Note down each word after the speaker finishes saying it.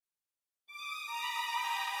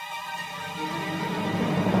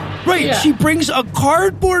Right. Yeah. She brings a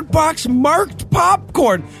cardboard box marked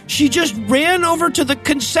popcorn. She just ran over to the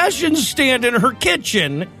concession stand in her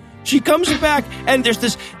kitchen. She comes back, and there's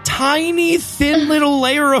this tiny, thin little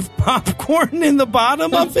layer of popcorn in the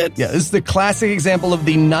bottom of it. Yeah, this is the classic example of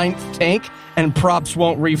the 9th tank, and props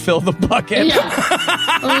won't refill the bucket. Yeah.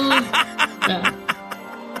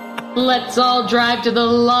 Let's all drive to the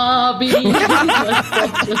lobby.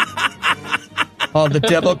 Oh, the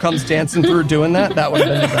devil comes dancing through doing that? That would have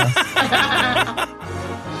been the best.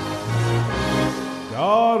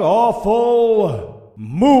 God awful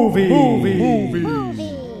movies.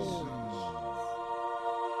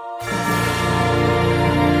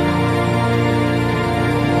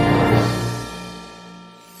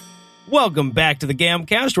 Welcome back to the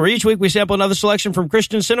Gamcast, where each week we sample another selection from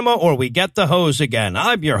Christian cinema, or we get the hose again.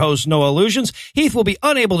 I'm your host, Noah Illusions. Heath will be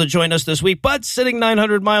unable to join us this week, but sitting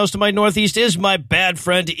 900 miles to my northeast is my bad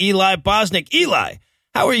friend, Eli Bosnick. Eli,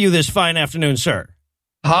 how are you this fine afternoon, sir?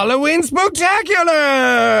 Halloween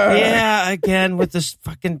Spooktacular! Yeah, again, with this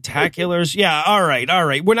fucking taculars. Yeah, all right.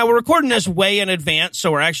 We're recording this way in advance,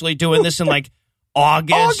 so we're actually doing this in, like,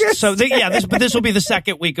 August. So, this will be the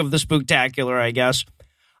second week of the Spooktacular, I guess.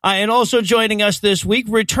 And also joining us this week,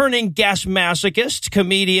 returning guest masochist,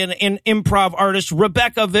 comedian, and improv artist,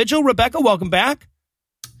 Rebecca Vigil. Rebecca, welcome back.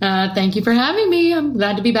 Thank you for having me. I'm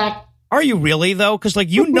glad to be back. Are you really, though? Because, like,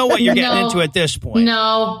 you know what you're getting into at this point.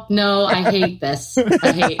 No, I hate this.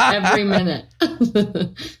 I hate every minute.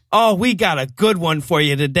 Oh, we got a good one for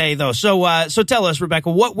you today, though. So tell us, Rebecca,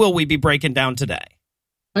 what will we be breaking down today?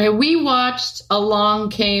 Okay, we watched Along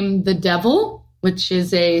Came the Devil, which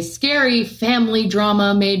is a scary family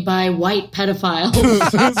drama made by white pedophiles.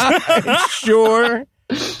 Sure.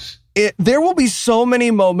 There will be so many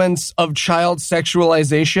moments of child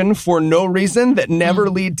sexualization for no reason that never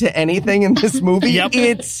lead to anything in this movie. Yep.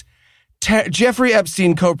 It's Jeffrey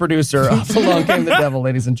Epstein, co-producer of Along Came the Devil,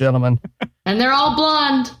 ladies and gentlemen. And they're all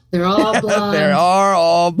blonde. They are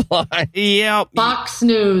all blind. Yep. Fox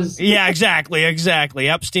News. Yeah, exactly.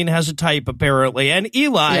 Epstein has a type, apparently. And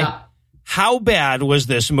Eli, how bad was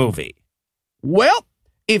this movie? Well,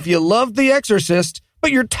 if you love The Exorcist,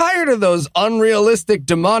 but you're tired of those unrealistic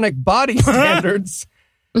demonic body standards,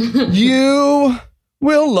 you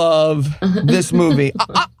will love this movie.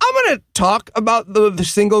 I'm going to talk about the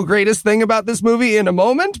single greatest thing about this movie in a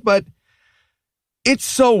moment, but it's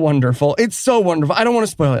so wonderful. I don't want to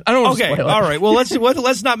spoil it. Okay, all right. Well,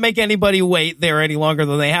 let's not make anybody wait there any longer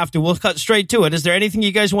than they have to. We'll cut straight to it. Is there anything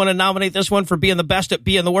you guys want to nominate this one for being the best at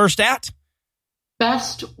being the worst at?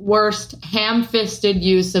 Best, worst, ham-fisted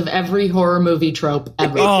use of every horror movie trope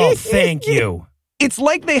ever. Oh, thank you. It's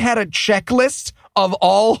like they had a checklist of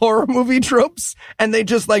all horror movie tropes, and they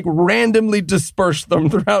just, like, randomly dispersed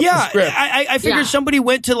them throughout the script. I figured somebody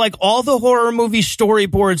went to, like, all the horror movie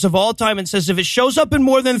storyboards of all time and says, if it shows up in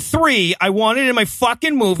more than 3, I want it in my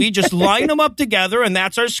fucking movie. Just line them up together, and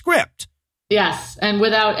that's our script. Yes, and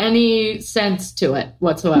without any sense to it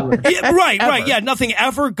whatsoever. Yeah, right. Yeah, nothing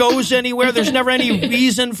ever goes anywhere. There's never any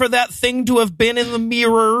reason for that thing to have been in the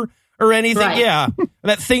mirror or anything. Right. Yeah,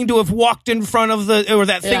 that thing to have walked in front of or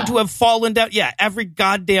that thing to have fallen down. Yeah, every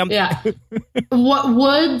goddamn. Yeah. What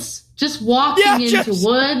woods? Just walking into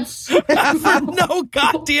woods for no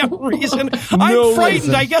goddamn reason. I'm frightened.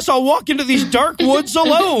 Reason. I guess I'll walk into these dark woods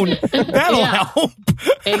alone. That'll help.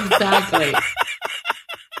 Exactly.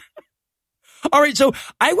 All right, so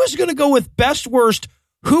I was going to go with best worst.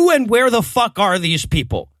 Who and where the fuck are these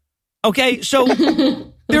people? Okay, so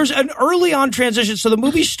there's an early on transition. So the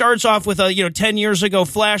movie starts off with a 10 years ago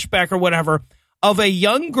flashback or whatever of a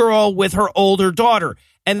young girl with her older daughter.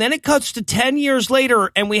 And then it cuts to 10 years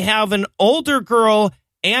later and we have an older girl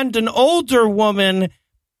and an older woman,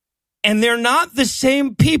 and they're not the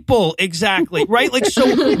same people exactly, right? Like,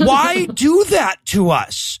 so why do that to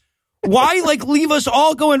us? Why, like, leave us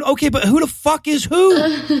all going, okay, but who the fuck is who?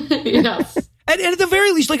 Yes. And at the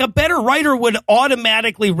very least, like, a better writer would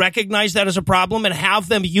automatically recognize that as a problem and have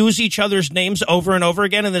them use each other's names over and over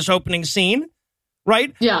again in this opening scene,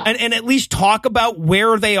 right? Yeah. And at least talk about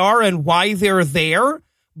where they are and why they're there.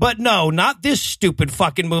 But no, not this stupid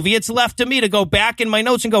fucking movie. It's left to me to go back in my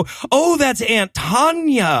notes and go, oh, that's Aunt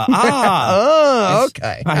Tanya. Oh,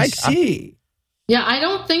 okay. I see. Yeah, I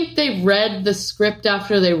don't think they read the script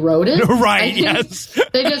after they wrote it. Right, yes.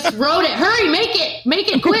 They just wrote it. Hurry, make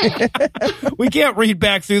it quick. We can't read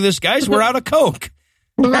back through this, guys. We're out of Coke.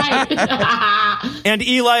 Right. And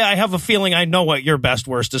Eli, I have a feeling I know what your best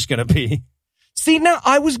worst is going to be. See, now,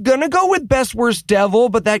 I was going to go with best worst devil,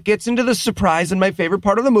 but that gets into the surprise and my favorite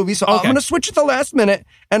part of the movie. So I'm going to switch at the last minute,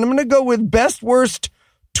 and I'm going to go with best worst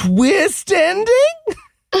twist ending.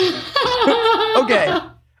 Okay.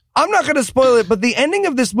 I'm not going to spoil it, but the ending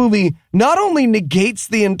of this movie not only negates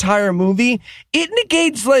the entire movie, it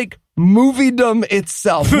negates, like, moviedom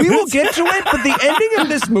itself. We will get to it, but the ending of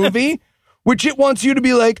this movie, which it wants you to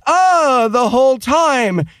be like, the whole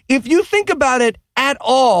time, if you think about it at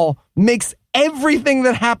all, makes everything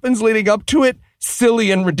that happens leading up to it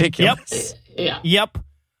silly and ridiculous. Yep.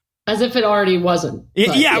 As if it already wasn't.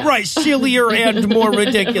 Yeah, right. Sillier and more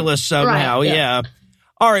ridiculous somehow. Right, yeah.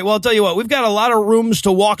 All right. Well, I'll tell you what, we've got a lot of rooms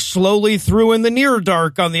to walk slowly through in the near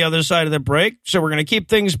dark on the other side of the break. So we're going to keep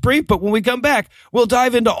things brief. But when we come back, we'll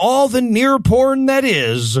dive into all the near porn that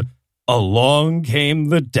is Along Came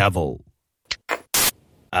the Devil.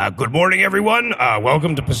 Good morning, everyone.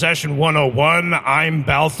 Welcome to Possession 101. I'm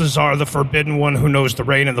Balthazar, the Forbidden One who knows the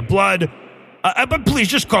rain and the blood. But please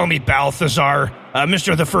just call me Balthazar.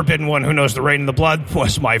 Mr. the Forbidden One who knows the rain and the blood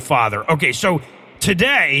was my father. Okay, so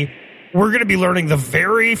today we're going to be learning the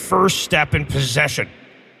very first step in possession.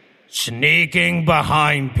 Sneaking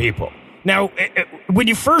behind people. Now, when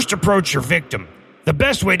you first approach your victim, the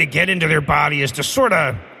best way to get into their body is to sort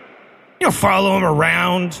of, follow them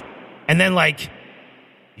around. And then,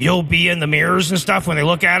 you'll be in the mirrors and stuff when they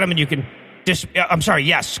look at them and you can I'm sorry,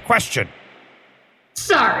 yes, question.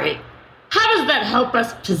 Sorry. How does that help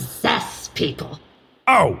us possess people?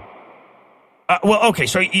 Oh. Well, okay,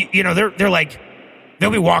 so, they're like, they'll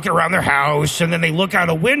be walking around their house, and then they look out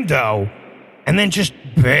a window, and then just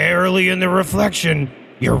barely in the reflection,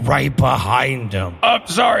 you're right behind them.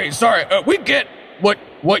 Sorry. We get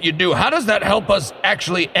what you do. How does that help us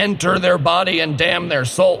actually enter their body and damn their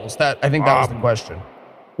souls? I think that was the question.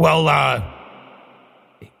 Well,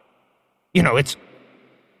 it's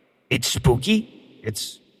spooky.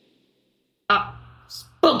 It's...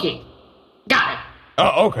 spooky. Got it.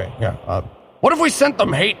 Oh, okay, yeah. What if we sent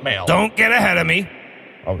them hate mail? Don't get ahead of me.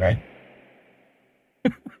 Okay.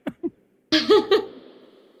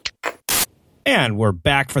 And we're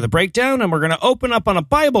back for the breakdown, and we're going to open up on a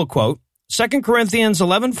Bible quote, 2 Corinthians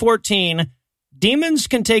 11:14. Demons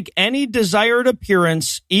can take any desired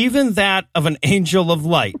appearance, even that of an angel of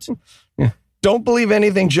light. Don't believe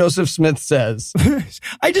anything Joseph Smith says.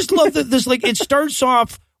 I just love that this, it starts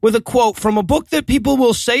off with a quote from a book that people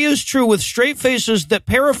will say is true with straight faces that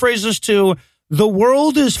paraphrases to, "The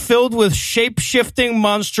world is filled with shape-shifting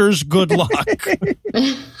monsters. Good luck."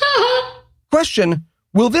 Question,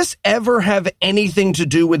 will this ever have anything to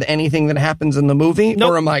do with anything that happens in the movie?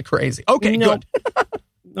 Nope. Or am I crazy? Okay, Nope. good.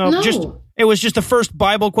 No. It was just the first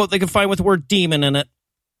Bible quote they could find with the word demon in it.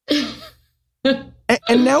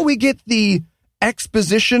 And now we get the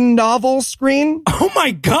exposition novel screen. Oh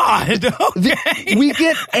my God. Okay. We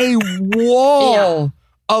get a wall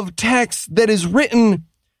of text that is written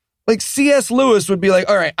like C.S. Lewis would be like,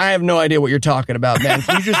 all right, I have no idea what you're talking about, man.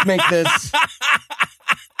 Can you just make this?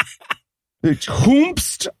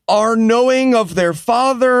 Whomst are knowing of their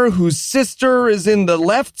father, whose sister is in the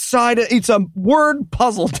left side. It's a word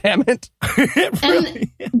puzzle, damn it. And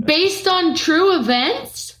based on true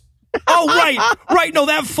events? Oh, right. No,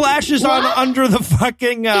 that flashes on under the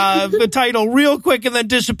fucking the title real quick and then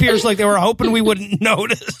disappears like they were hoping we wouldn't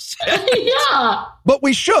notice. Yeah. But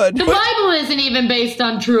we should. The Bible isn't even based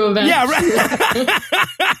on true events. Yeah, right.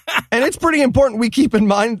 And it's pretty important we keep in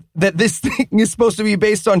mind that this thing is supposed to be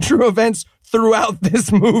based on true events throughout this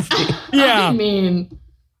movie. Yeah. I mean.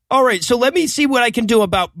 All right, so let me see what I can do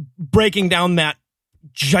about breaking down that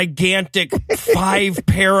gigantic 5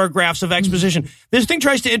 paragraphs of exposition. This thing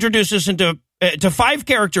tries to introduce us into to 5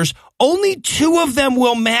 characters. Only 2 of them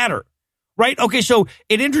will matter, right? Okay, so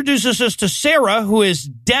it introduces us to Sarah, who is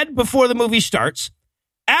dead before the movie starts,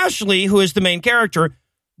 Ashley, who is the main character,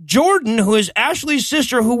 Jordan, who is Ashley's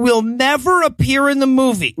sister, who will never appear in the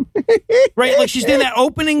movie, right? Like she's in that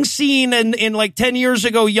opening scene in like 10 years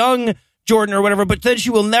ago, young Jordan or whatever, but then she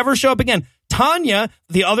will never show up again. Tanya,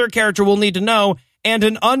 the other character we'll need to know, and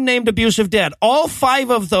an unnamed abusive dad. All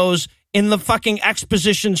 5 of those in the fucking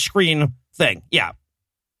exposition screen thing. Yeah.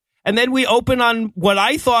 And then we open on what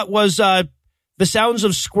I thought was the sounds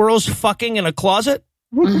of squirrels fucking in a closet.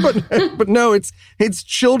 but no, it's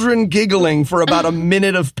children giggling for about a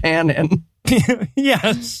minute of panning.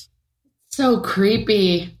 Yes. So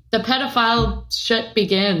creepy. The pedophile shit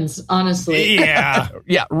begins, honestly. Yeah.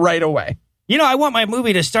 Yeah, right away. I want my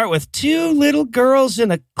movie to start with 2 little girls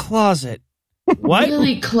in a closet. What?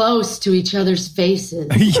 Really close to each other's faces.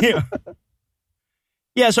 Yeah.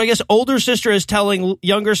 Yeah, so I guess older sister is telling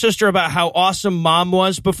younger sister about how awesome mom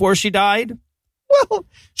was before she died. Well,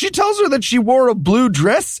 she tells her that she wore a blue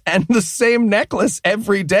dress and the same necklace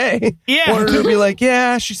every day. Yeah. Wanted her to be like,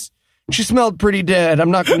 yeah, she smelled pretty dead.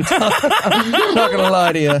 I'm not going to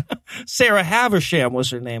lie to you. Sarah Havisham was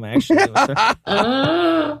her name, actually.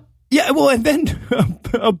 Yeah, well, and then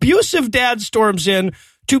abusive dad storms in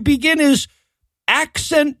to begin his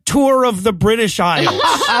accent tour of the British Isles.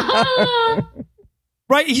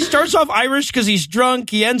 Right? He starts off Irish because he's drunk.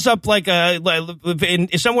 He ends up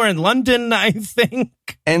somewhere in London, I think.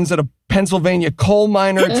 Ends at a Pennsylvania coal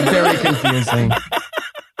miner. It's very confusing.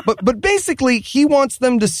 But basically, he wants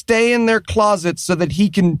them to stay in their closets so that he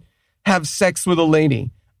can have sex with a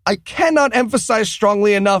lady. I cannot emphasize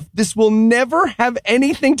strongly enough, this will never have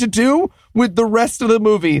anything to do with the rest of the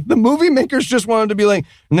movie. The movie makers just wanted to be like,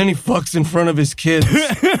 and then he fucks in front of his kids.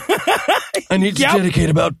 I need to dedicate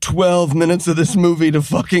about 12 minutes of this movie to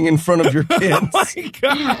fucking in front of your kids. Oh my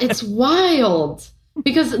God. Yeah, it's wild.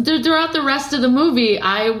 Because throughout the rest of the movie,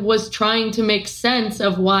 I was trying to make sense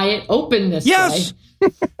of why it opened this way.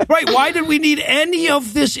 Right. Why did we need any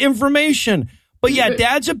of this information? But yeah,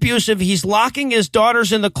 dad's abusive. He's locking his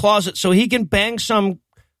daughters in the closet so he can bang some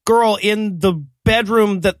girl in the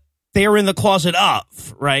bedroom that they're in the closet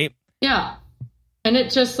of, right? Yeah. And it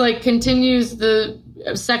just continues the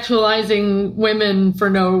sexualizing women for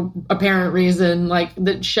no apparent reason,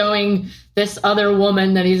 showing this other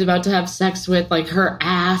woman that he's about to have sex with, her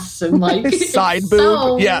ass and side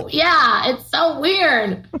boob. Yeah, it's so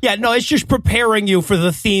weird. Yeah, no, it's just preparing you for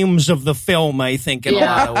the themes of the film, I think, in a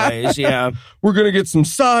lot of ways. Yeah. We're going to get some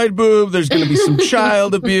side boob. There's going to be some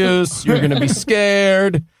child abuse. You're going to be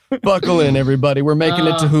scared. Buckle in, everybody. We're making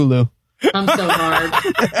it to Hulu. I'm so hard.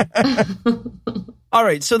 All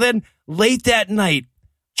right, so then late that night,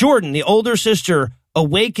 Jordan, the older sister,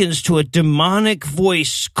 awakens to a demonic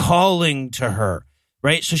voice calling to her,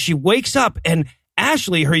 right? So she wakes up, and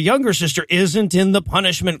Ashley, her younger sister, isn't in the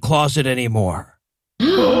punishment closet anymore.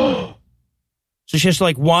 So she has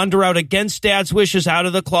to wander out against dad's wishes out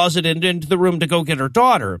of the closet and into the room to go get her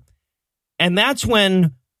daughter. And that's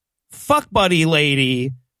when fuck buddy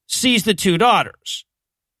lady sees the two daughters.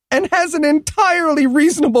 And has an entirely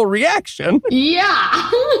reasonable reaction.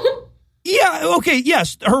 Yeah. Yeah, okay,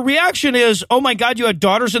 yes. Her reaction is, oh my God, you had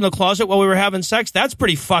daughters in the closet while we were having sex? That's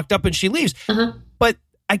pretty fucked up, and she leaves. Uh-huh. But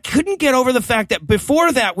I couldn't get over the fact that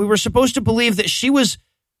before that, we were supposed to believe that she was,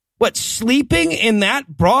 sleeping in that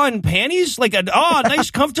bra and panties?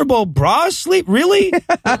 Nice comfortable bra sleep? Really?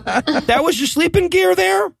 That was your sleeping gear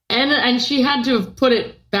there? And she had to have put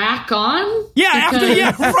it back on?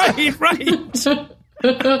 Yeah, right.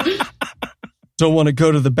 Don't want to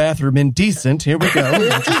go to the bathroom indecent. Here we go.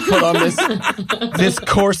 Just put on this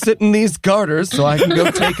corset and these garters so I can go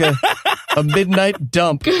take a midnight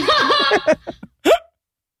dump.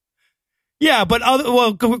 Yeah, but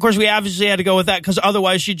of course we obviously had to go with that because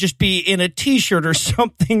otherwise she'd just be in a t-shirt or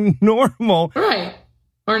something normal. Right.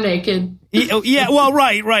 Or naked. Yeah, well,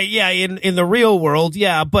 right. Yeah, in the real world.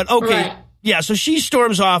 Yeah, but okay. Right. Yeah, so she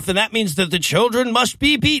storms off and that means that the children must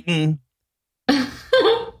be beaten.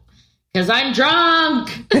 Because I'm drunk.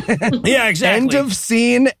 Yeah, exactly. End of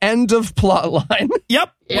scene, end of plot line.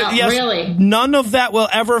 Yep. Yeah, yes, really. None of that will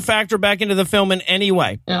ever factor back into the film in any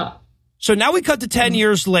way. Yeah. So now we cut to 10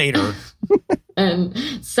 years later. And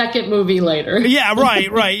second movie later. Yeah,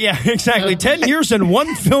 right. Yeah, exactly. 10 years and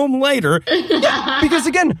one film later. Yeah, because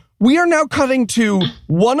again, we are now cutting to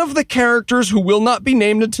one of the characters who will not be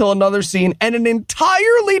named until another scene and an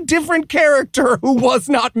entirely different character who was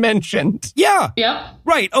not mentioned. Yeah. Yep.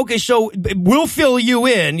 Right. Okay, so we'll fill you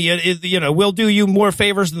in. We'll do you more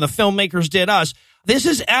favors than the filmmakers did us. This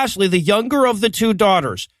is Ashley, the younger of the two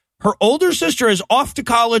daughters. Her older sister is off to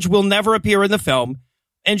college, will never appear in the film,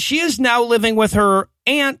 and she is now living with her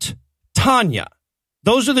aunt, Tanya.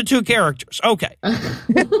 Those are the two characters. Okay.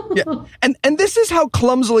 Yeah. And this is how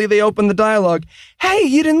clumsily they open the dialogue. Hey,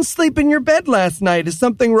 you didn't sleep in your bed last night. Is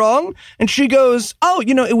something wrong? And she goes,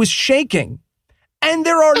 it was shaking. And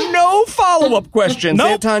there are no follow-up questions.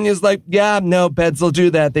 Nope. Aunt Tanya's like, yeah, no, beds will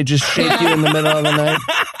do that. They just shake you in the middle of the night.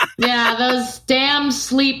 Yeah, those damn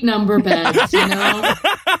sleep number beds,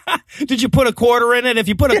 Did you put a quarter in it? If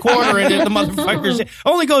you put a quarter in it, the motherfuckers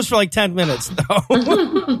only goes for 10 minutes,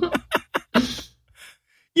 though.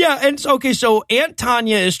 Yeah, and okay, so Aunt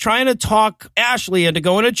Tanya is trying to talk Ashley into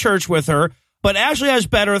going to church with her, but Ashley has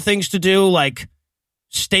better things to do, like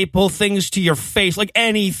staple things to your face.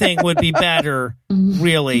 Anything would be better,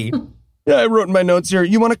 really. Yeah, I wrote in my notes here,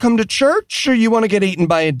 you want to come to church or you want to get eaten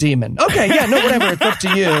by a demon? Okay, yeah, no, whatever, it's up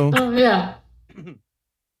to you. Oh, yeah.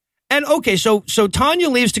 And okay, so Tanya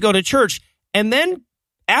leaves to go to church, and then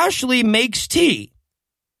Ashley makes tea.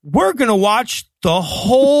 We're going to watch the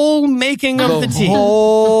whole making of the tea. The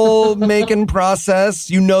whole making process.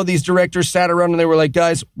 These directors sat around and they were like,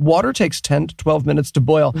 guys, water takes 10 to 12 minutes to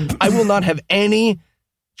boil. I will not have any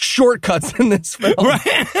shortcuts in this film.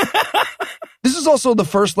 Right. This is also the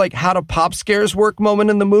first, like, how do pop scares work moment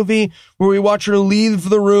in the movie, where we watch her leave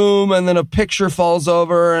the room and then a picture falls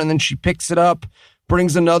over and then she picks it up,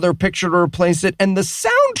 brings another picture to replace it. And the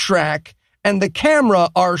soundtrack and the camera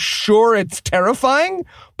are sure it's terrifying,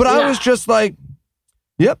 but I was just like,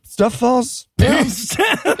 yep, stuff falls.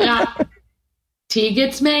 Yeah. Tea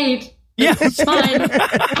gets made. Yeah. It's fine.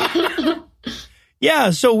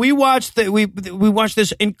 Yeah, so we watched we watched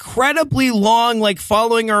this incredibly long, like,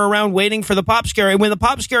 following her around, waiting for the pop scare. And when the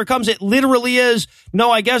pop scare comes, it literally is,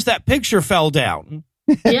 no, I guess that picture fell down.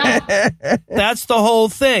 Yeah. That's the whole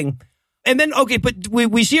thing. And then, okay, but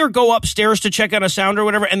we see her go upstairs to check out a sound or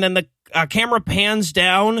whatever, and then the camera pans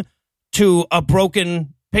down to a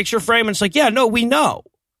broken picture frame, and it's like, yeah, no, we know.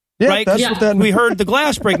 Yeah, right? that's what that we heard the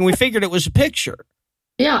glass break, and we figured it was a picture.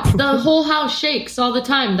 Yeah, the whole house shakes all the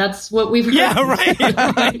time. That's what we've heard. Yeah,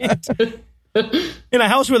 right. In a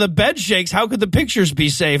house where the bed shakes, how could the pictures be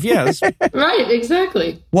safe? Yes. Right,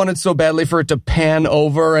 exactly. Wanted so badly for it to pan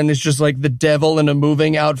over and it's just like the devil in a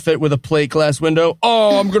moving outfit with a plate glass window.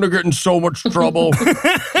 Oh, I'm going to get in so much trouble.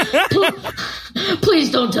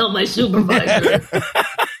 Please don't tell my supervisor.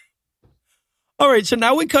 All right, so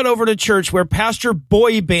now we cut over to church where Pastor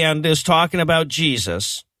Boy Band is talking about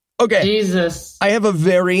Jesus. Okay. Jesus. I have a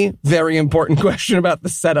very, very important question about the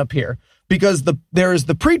setup here, because there's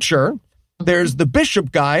the preacher, there's the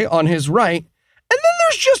bishop guy on his right, and then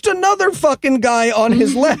there's just another fucking guy on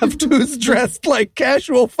his left who's dressed like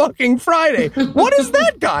Casual fucking Friday. What is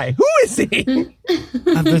that guy? Who is he?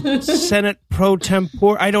 The Senate pro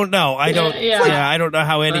tempore. I don't know. I don't know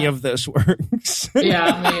how any of this works.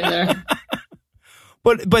 Yeah, me either.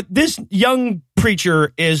 But this young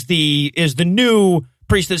preacher is the new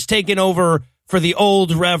priest that's taken over for the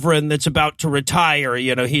old reverend that's about to retire.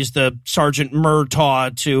 You know, he's the Sergeant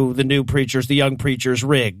Murtaugh to the new preachers, the young preachers,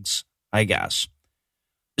 Riggs, I guess.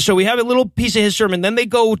 So we have a little piece of his sermon. Then they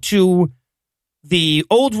go to the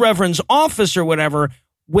old reverend's office or whatever,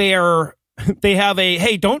 where they have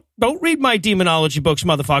hey, don't read my demonology books,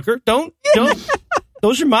 motherfucker. Don't.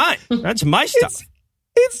 Those are mine. That's my stuff.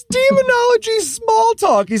 It's demonology small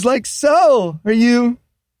talk. He's like, so, are you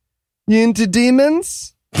into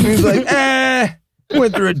demons? And he's like,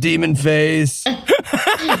 went through a demon phase.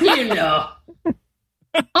 You know.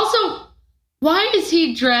 Also, why is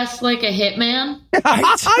he dressed like a hitman? I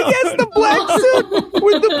guess the black suit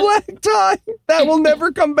with the black tie. That will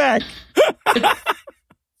never come back.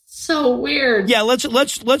 So weird. Yeah,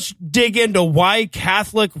 let's dig into why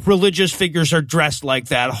Catholic religious figures are dressed like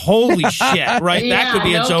that. Holy shit, right? Yeah, that could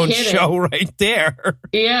be its own kidding. show right there.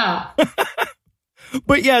 Yeah.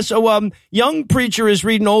 But yeah, so young preacher is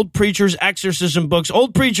reading old preacher's exorcism books.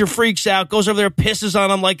 Old preacher freaks out, goes over there, pisses on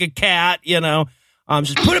him like a cat, you know.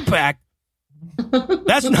 Says, put it back.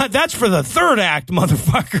 That's for the third act,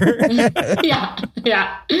 motherfucker.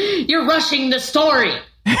 Yeah. You're rushing the story.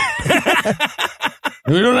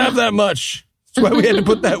 We don't have that much. That's why we had to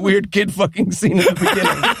put that weird kid fucking scene at the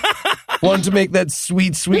beginning. Wanted to make that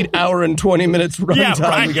sweet, sweet hour and 20 minutes runtime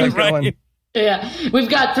right, we got going. Right. Yeah. We've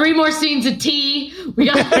got 3 more scenes of tea. We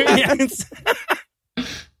got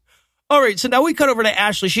All right, so now we cut over to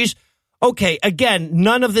Ashley. She's okay, again,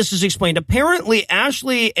 none of this is explained. Apparently,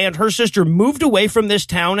 Ashley and her sister moved away from this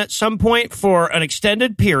town at some point for an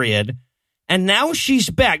extended period. And now she's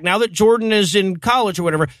back. Now that Jordan is in college or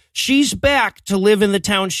whatever, she's back to live in the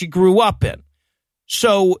town she grew up in.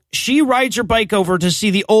 So she rides her bike over to see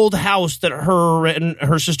the old house that her and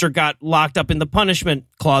her sister got locked up in the punishment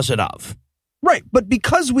closet of. Right, but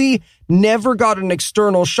because we never got an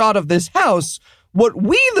external shot of this house, what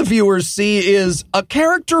we, the viewers, see is a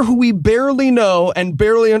character who we barely know and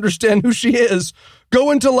barely understand who she is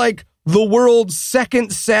go into, like, the world's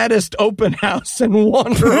second saddest open house and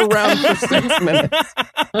wander around for 6 minutes.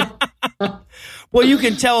 Well, you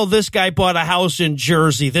can tell this guy bought a house in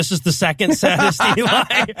Jersey. This is the second saddest,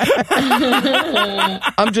 Eli.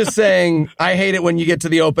 I'm just saying, I hate it when you get to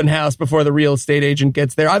the open house before the real estate agent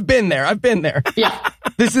gets there. I've been there. Yeah.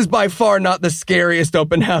 This is by far not the scariest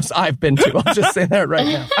open house I've been to. I'll just say that right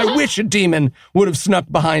now. I wish a demon would have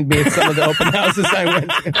snuck behind me at some of the open houses I went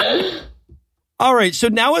to. All right, so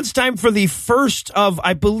now it's time for the first of,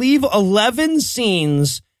 I believe, 11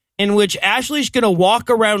 scenes in which Ashley's going to walk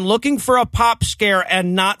around looking for a pop scare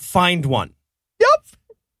and not find one.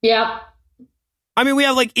 Yep. I mean, we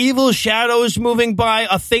have like evil shadows moving by,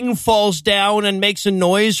 a thing falls down and makes a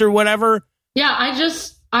noise or whatever. Yeah,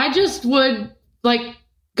 I just would like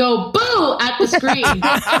go boo at the screen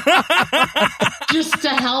just to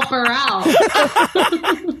help her out.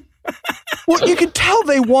 Well, you can tell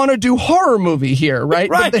they want to do horror movie here, right?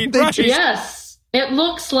 Right, They right. Yes. It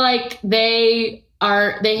looks like they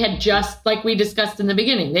had just, like we discussed in the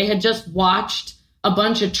beginning, they had just watched a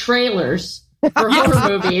bunch of trailers for horror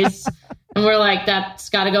movies. And we're like, that's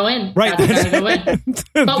got to go in. Right. That's got to go in.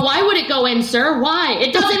 But why would it go in, sir? Why?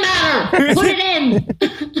 It doesn't matter. Put it in.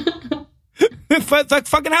 The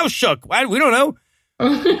fucking house shook. We don't know.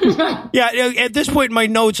 Yeah, at this point in my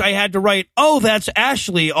notes, I had to write, oh, that's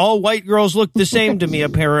Ashley. All white girls look the same to me,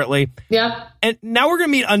 apparently. Yep. And now we're going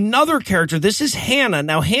to meet another character. This is Hannah.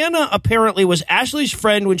 Now, Hannah apparently was Ashley's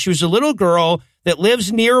friend when she was a little girl that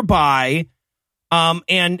lives nearby.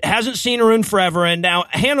 And hasn't seen her in forever. And now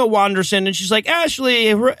Hannah wanders in and she's like,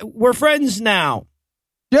 Ashley, we're friends now.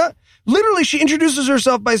 Yeah. Literally, she introduces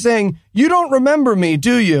herself by saying, you don't remember me,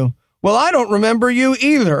 do you? Well, I don't remember you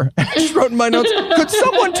either. I just wrote in my notes, could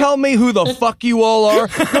someone tell me who the fuck you all are?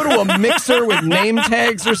 Go to a mixer with name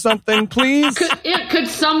tags or something, please. Could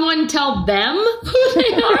someone tell them who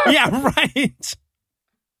they are? Yeah, right.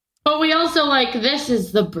 But we also like, this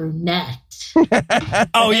is the brunette.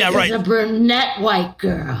 Oh, yeah, right. This is a brunette white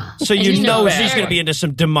girl. So you know she's going to be into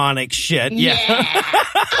some demonic shit. Yeah.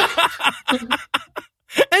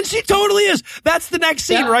 And she totally is. That's the next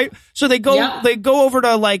scene, right? So they go over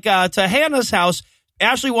to to Hannah's house.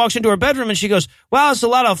 Ashley walks into her bedroom and she goes, wow, it's a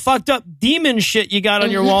lot of fucked up demon shit you got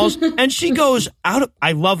on your walls. And she goes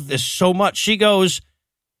I love this so much. She goes,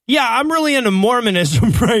 yeah, I'm really into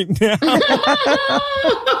Mormonism right now.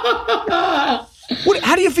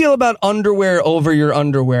 How do you feel about underwear over your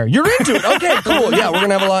underwear? You're into it. Okay, cool. Yeah, we're going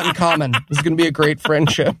to have a lot in common. This is going to be a great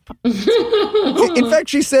friendship. In fact,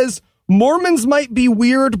 she says, Mormons might be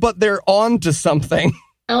weird, but they're on to something.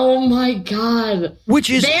 Oh, my God. Which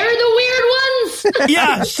is... They're the weird ones?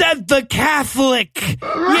 Yeah, said the Catholic.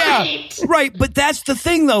 Right. Yeah, right. But that's the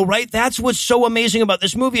thing, though, right? That's what's so amazing about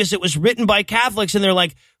this movie is it was written by Catholics, and they're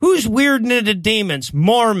like, who's weird and into demons?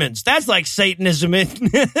 Mormons. That's like Satanism,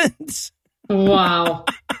 isn't it? Wow.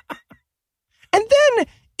 And then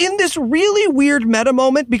in this really weird meta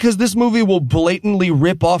moment, because this movie will blatantly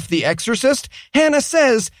rip off The Exorcist, Hannah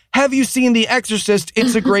says, have you seen The Exorcist?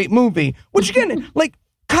 It's a great movie. Which again,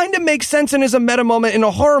 kind of makes sense and is a meta moment in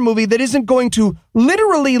a horror movie that isn't going to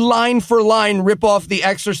literally line for line rip off The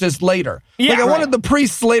Exorcist later. Yeah, I wanted the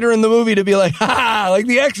priests later in the movie to be like, ha, like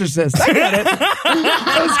The Exorcist. I get it.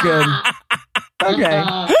 That's good. Okay.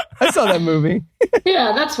 I saw that movie.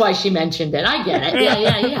 Yeah, that's why she mentioned it. I get it.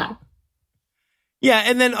 Yeah. Yeah,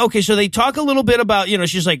 and then, okay, so they talk a little bit about,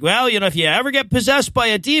 she's like, well, if you ever get possessed by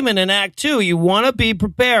a demon in Act 2, you want to be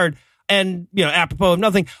prepared. And, apropos of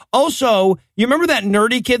nothing. Also, you remember that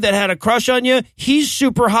nerdy kid that had a crush on you? He's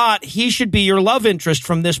super hot. He should be your love interest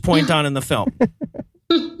from this point on in the film.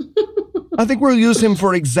 I think we'll use him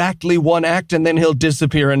for exactly one act, and then he'll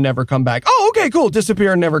disappear and never come back. Oh, okay, cool.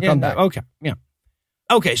 Disappear and never come back. Okay, yeah.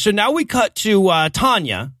 Okay, so now we cut to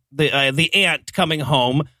Tanya, the aunt, coming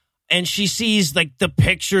home, and she sees, the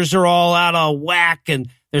pictures are all out of whack, and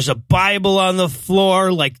there's a Bible on the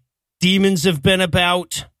floor, demons have been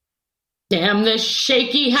about. Damn this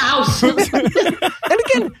shaky house. And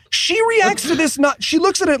again, she reacts to this, she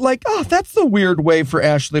looks at it like, oh, that's the weird way for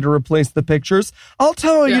Ashley to replace the pictures. I'll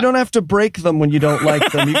tell her you don't have to break them when you don't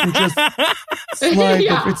like them. You can just slide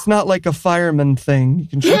it's not like a fireman thing. You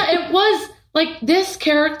can just... Yeah, it was this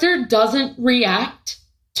character doesn't react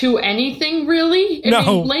to anything really. I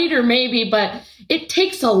mean, later maybe, but it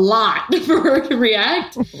takes a lot for her to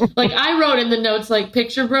react. I wrote in the notes,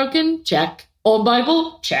 picture broken, check. Old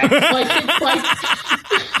Bible, check.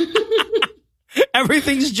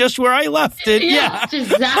 Everything's just where I left it. Yeah. It's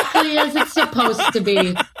exactly as it's supposed to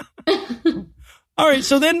be. All right,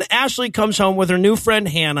 so then Ashley comes home with her new friend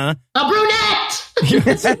Hannah. A brunette!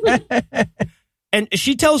 And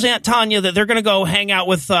she tells Aunt Tanya that they're going to go hang out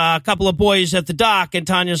with a couple of boys at the dock. And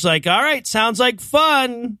Tanya's like, all right, sounds like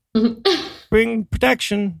fun. Bring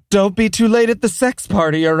protection. Don't be too late at the sex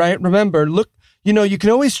party, all right? Remember, look. You can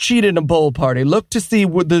always cheat in a bowl party. Look to see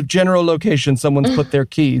the general location someone's put their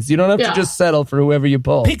keys. You don't have to just settle for whoever you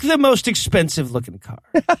pull. Pick the most expensive looking car.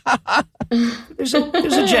 There's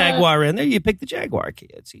a Jaguar in there. You pick the Jaguar key.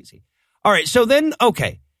 It's easy. All right. So then,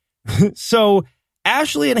 okay. So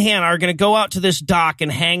Ashley and Hannah are going to go out to this dock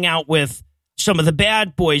and hang out with some of the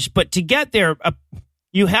bad boys. But to get there,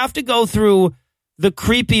 you have to go through the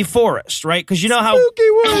creepy forest, right? Because you know how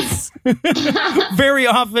very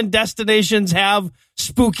often destinations have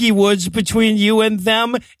spooky woods between you and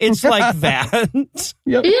them. It's like that.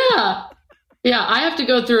 Yep. Yeah, I have to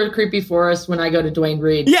go through a creepy forest when I go to Duane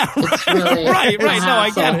Reade. Yeah, it's really right. No,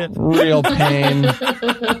 I get it. Real pain.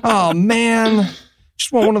 Oh, man.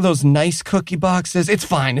 Just want one of those nice cookie boxes. It's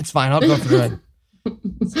fine. I'll go through it.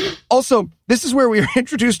 Also, this is where we are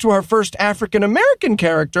introduced to our first African-American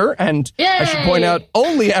character, and I should point out,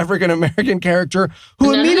 only African-American character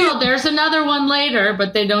who No, there's another one later,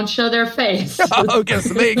 but they don't show their face. Okay,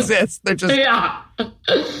 so they exist. They're just... Yeah.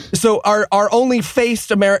 So our only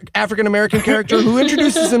faced African-American character who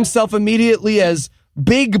introduces himself immediately as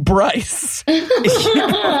Big Bryce. Yo,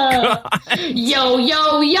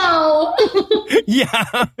 yo, yo.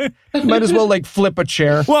 Yeah. Might as well, like, flip a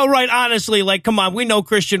chair. Well, right, honestly, like, come on, we know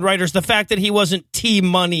Christian writers. The fact that he wasn't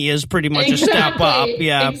T-Money is pretty much a step up.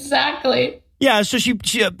 Yeah. Exactly. Yeah, so she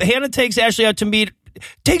Hannah takes Ashley out to meet,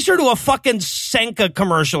 takes her to a fucking Senka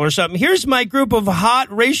commercial or something. Here's my group of hot,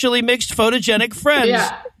 racially mixed, photogenic friends.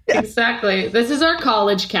 Yeah, exactly. This is our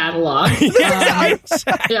college catalog. Exactly.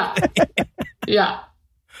 Yeah.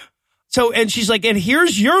 So, and she's like, and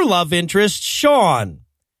here's your love interest, Sean.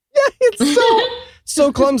 Yeah, it's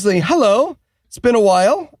so clumsy. Hello. It's been a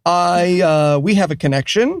while. We have a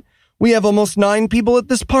connection. We have almost 9 people at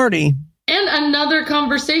this party. And another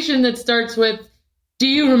conversation that starts with, do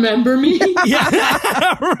you remember me?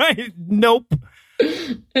 Yeah, right. Nope.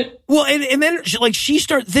 Well, and then she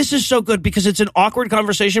starts, this is so good because it's an awkward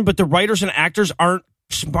conversation, but the writers and actors aren't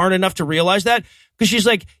smart enough to realize that, because she's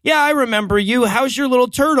like, yeah, I remember you. How's your little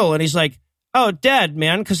turtle? And he's like, oh, dead,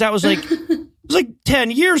 man. Because that was like, it was like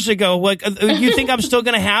 10 years ago. Like, you think I'm still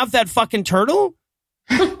going to have that fucking turtle?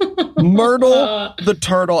 Myrtle the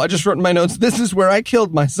turtle. I just wrote in my notes, this is where I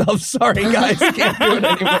killed myself. Sorry, guys. Can't do it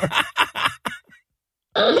anymore.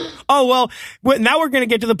 Oh, well, now we're going to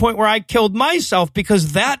get to the point where I killed myself,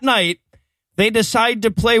 because that night they decide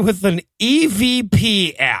to play with an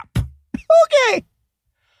EVP app. Okay.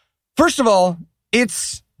 First of all,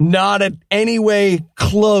 it's not in any way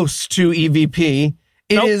close to EVP.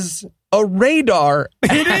 It is a radar.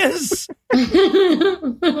 It is.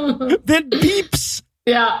 That beeps.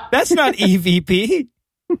 Yeah. That's not EVP.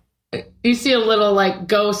 You see a little, like,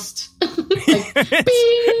 ghost. Like,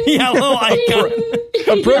 yeah, a little icon.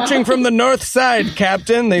 Approaching from the north side,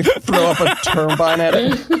 Captain. They throw up a turbine at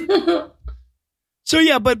it. So,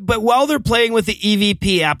 yeah, but while they're playing with the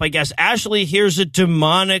EVP app, I guess, Ashley hears a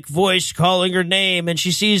demonic voice calling her name, and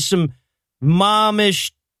she sees some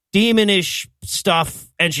momish, demonish stuff,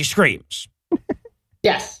 and she screams.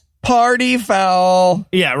 Yes. Party foul.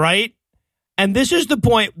 Yeah, right? And this is the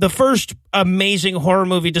point, the first amazing horror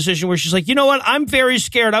movie decision where she's like, you know what? I'm very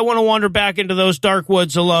scared. I want to wander back into those dark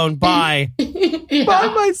woods alone. Bye.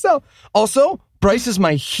 By myself. Also, Bryce is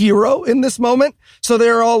my hero in this moment. So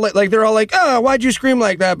they're all like, oh, why'd you scream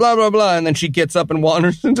like that? Blah, blah, blah. And then she gets up and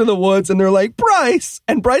wanders into the woods, and they're like, Bryce.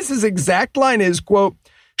 And Bryce's exact line is, quote,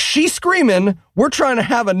 she's screaming, we're trying to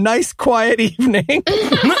have a nice, quiet evening.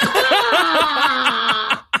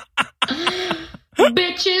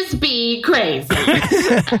 Bitches be crazy.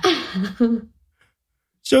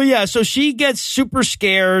 So she gets super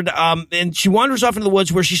scared, and she wanders off into the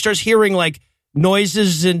woods where she starts hearing like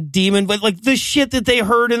noises and demon, but like the shit that they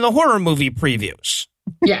heard in the horror movie previews.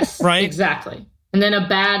 Yes, right, exactly. And then a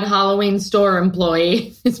bad Halloween store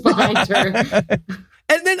employee is behind her.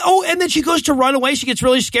 And then she goes to run away. She gets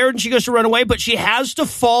really scared and she goes to run away, but she has to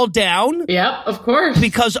fall down. Yep, of course.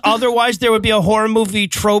 Because otherwise there would be a horror movie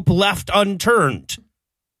trope left unturned.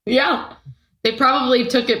 Yeah. They probably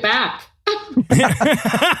took it back.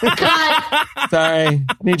 Cut. Sorry.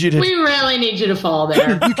 Need you to. We really need you to fall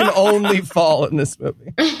there. You can only fall in this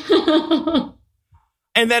movie.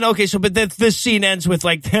 And then, okay, so but this scene ends with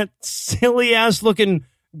like that silly ass looking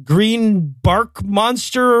green bark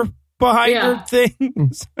monster behind her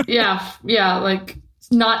thing. Yeah, like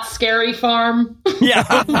not Scary Farm.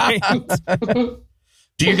 Yeah. Right.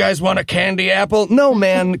 Do you guys want a candy apple? No,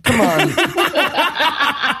 man. Come on.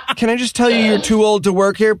 Can I just tell you you're too old to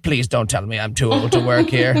work here? Please don't tell me I'm too old to work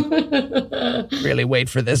here. Really wait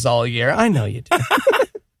for this all year. I know you do.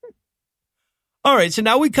 All right, so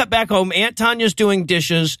now we cut back home. Aunt Tanya's doing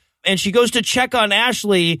dishes, and she goes to check on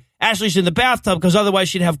Ashley. Ashley's in the bathtub because otherwise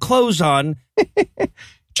she'd have clothes on.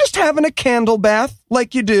 Just having a candle bath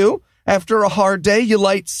like you do. After a hard day, you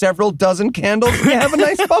light several dozen candles and you have a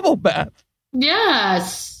nice bubble bath.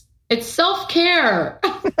 Yes, it's self-care.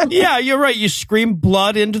 Yeah, you're right. You scream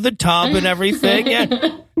blood into the tub and everything.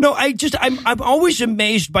 Yeah. No, I'm always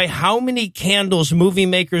amazed by how many candles movie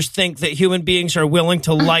makers think that human beings are willing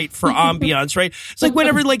to light for ambiance, right? It's like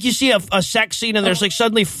whenever like you see a sex scene and there's like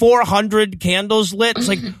suddenly 400 candles lit. It's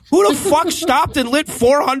like, who the fuck stopped and lit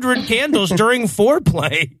 400 candles during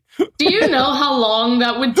foreplay? Do you know how long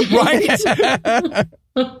that would take? Right?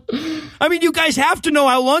 I mean, you guys have to know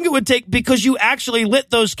how long it would take because you actually lit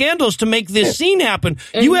those candles to make this scene happen.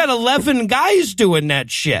 You had 11 guys doing that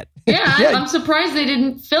shit. Yeah, Yeah. I'm surprised they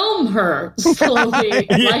didn't film her slowly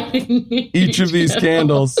lighting Each of these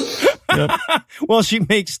candles. Yep. Well, she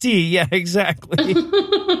makes tea. Yeah, exactly.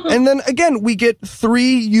 And then again, we get 3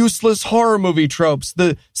 useless horror movie tropes.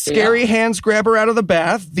 The scary hands grabber out of the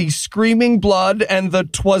bath, the screaming blood, and the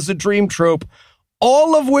 'twas a dream trope.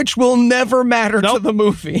 All of which will never matter to the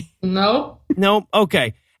movie. Nope. No,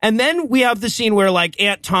 okay. And then we have the scene where like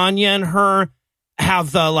Aunt Tanya and her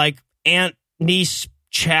have the like aunt niece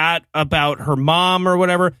chat about her mom or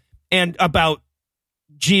whatever, and about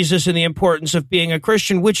Jesus and the importance of being a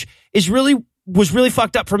Christian, which was really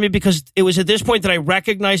fucked up for me because it was at this point that I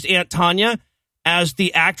recognized Aunt Tanya as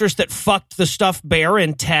the actress that fucked the stuffed bear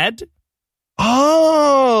in Ted.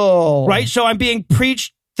 Oh. Right? So I'm being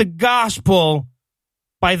preached the gospel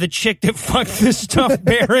by the chick that fucked the stuffed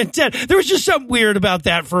bear in Ted. There was just something weird about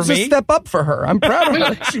that for It's me. a step up for her. I'm proud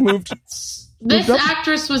of her. She moved. This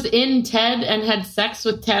actress was in Ted and had sex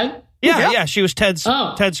with Ted? Yeah, she was Ted's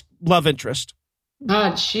love interest.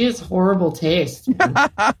 God, she has horrible taste.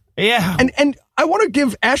 Yeah. And I want to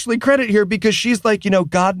give Ashley credit here because she's like,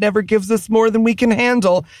 God never gives us more than we can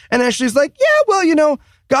handle. And Ashley's like, yeah, well,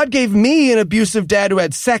 God gave me an abusive dad who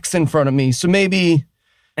had sex in front of me. So maybe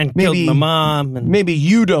killed my mom. And maybe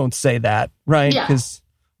you don't say that, right? Yeah. Because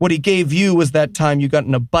what he gave you was that time you got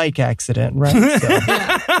in a bike accident, right? So.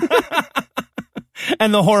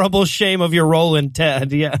 And the horrible shame of your role in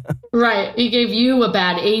Ted, yeah. Right. He gave you a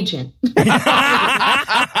bad agent.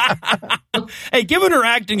 Hey, given her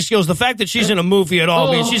acting skills, the fact that she's in a movie at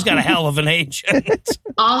all means she's got a hell of an agent.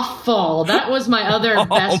 Awful. That was my other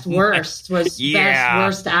best worst, was best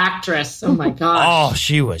worst actress. Oh, my gosh. Oh,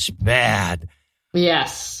 she was bad.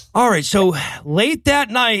 Yes. All right, so late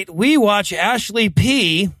that night, we watch Ashley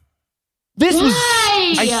P. This was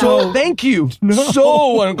thank you.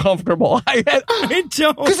 So uncomfortable. I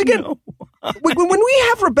don't because again, when we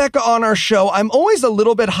have Rebecca on our show, I'm always a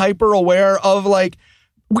little bit hyper aware of like,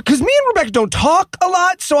 because me and Rebecca don't talk a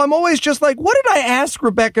lot, so I'm always just like, what did I ask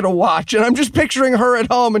Rebecca to watch? And I'm just picturing her at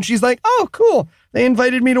home, and she's like, oh, cool. They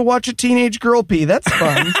invited me to watch a teenage girl pee. That's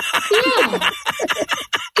fun.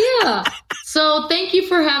 Yeah. So thank you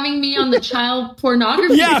for having me on the child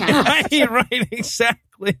pornography cast. Right,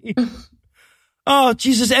 exactly. Oh,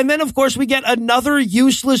 Jesus. And then, of course, we get another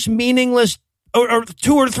useless, meaningless, or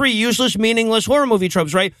 2 or 3 useless, meaningless horror movie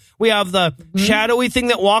tropes, right? We have the shadowy thing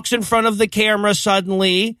that walks in front of the camera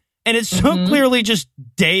suddenly, and it's so clearly just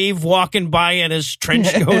Dave walking by in his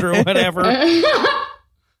trench coat or whatever.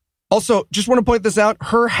 Also, just want to point this out.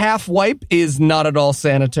 Her half wipe is not at all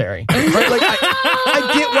sanitary. Right? Like,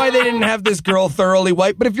 I get why they didn't have this girl thoroughly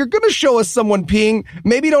wipe, but if you're going to show us someone peeing,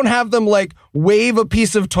 maybe don't have them like wave a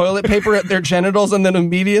piece of toilet paper at their genitals and then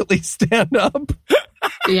immediately stand up.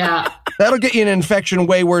 Yeah. That'll get you an infection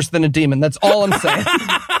way worse than a demon. That's all I'm saying.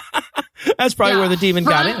 That's probably where the demon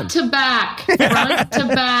got in. Front to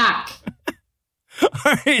back.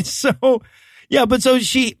 All right, so... Yeah, but so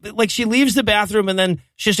she leaves the bathroom and then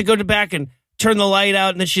she has to go back and turn the light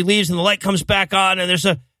out, and then she leaves and the light comes back on and there's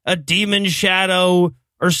a demon shadow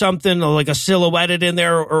or something, or like a silhouetted in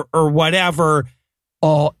there or whatever.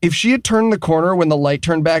 Oh, if she had turned the corner when the light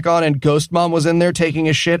turned back on and Ghost Mom was in there taking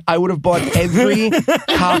a shit, I would have bought every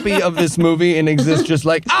copy of this movie and exist just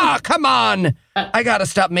like, come on. I got to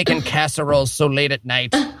stop making casseroles so late at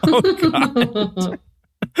night. Oh, God.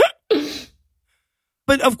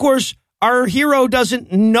 But of course, our hero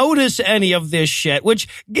doesn't notice any of this shit, which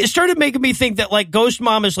started making me think that like Ghost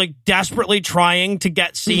Mom is like desperately trying to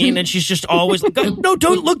get seen, and she's just always like, no,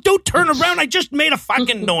 don't look, don't turn around. I just made a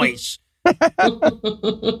fucking noise.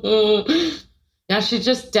 Yeah, she's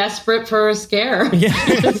just desperate for a scare. Yeah.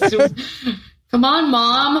 Come on,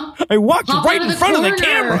 Mom. I walked right in front of the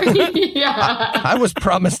camera. Yeah. I was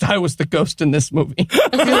promised I was the ghost in this movie.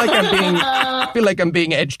 I feel like I'm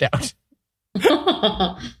being edged out.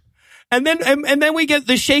 And then we get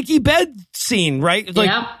the shaky bed scene, right?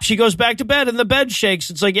 Like she goes back to bed and the bed shakes.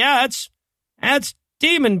 It's like, yeah, that's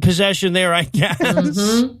demon possession there, I guess.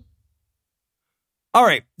 Mm-hmm. All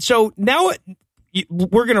right. So now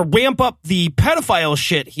we're going to ramp up the pedophile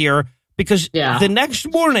shit here because the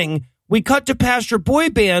next morning we cut to Pastor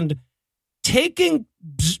Boyband taking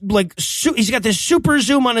he's got this super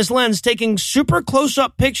zoom on his lens, taking super close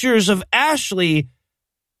up pictures of Ashley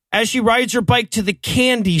as she rides her bike to the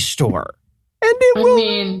candy store. And it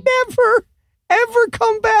will never, ever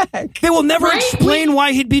come back. They will never explain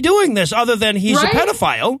why he'd be doing this other than he's a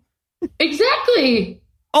pedophile. Exactly.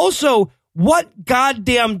 Also, what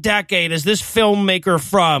goddamn decade is this filmmaker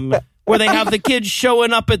from where they have the kids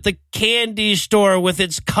showing up at the candy store with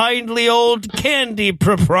its kindly old candy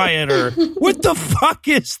proprietor? What the fuck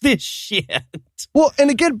is this shit? Well, and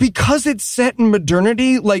again, because it's set in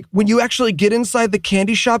modernity, like when you actually get inside the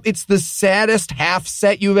candy shop, it's the saddest half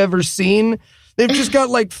set you've ever seen. They've just got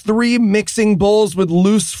like 3 mixing bowls with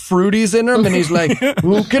loose fruities in them. And he's like,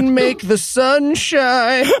 who can make the sun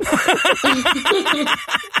shine?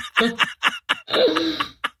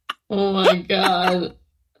 Oh my God.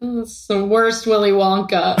 It's the worst Willy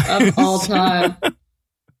Wonka of all time.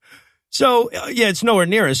 So, yeah, it's nowhere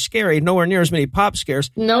near as scary, nowhere near as many pop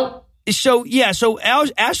scares. Nope. So, yeah, so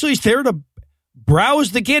Ashley's there to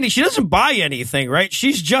browse the candy. She doesn't buy anything, right?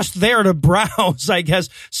 She's just there to browse, I guess,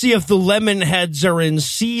 see if the lemon heads are in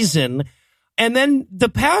season. And then the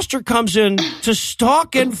pastor comes in to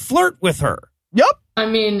stalk and flirt with her. Yep. I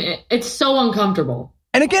mean, it's so uncomfortable.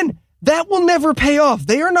 And again, that will never pay off.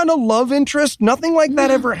 They are not a love interest. Nothing like that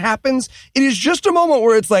ever happens. It is just a moment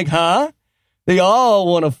where it's like, huh? They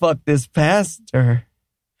all want to fuck this pastor.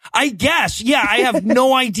 I guess. Yeah, I have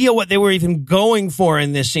no idea what they were even going for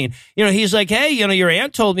in this scene. You know, he's like, hey, you know, your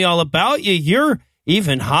aunt told me all about you. You're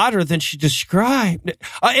even hotter than she described.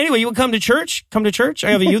 Anyway, you would come to church? Come to church? I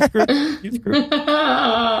have a youth group.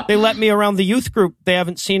 They let me around the youth group. They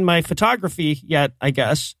haven't seen my photography yet, I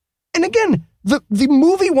guess. And again, the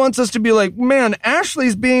movie wants us to be like, man,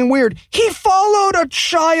 Ashley's being weird. He followed a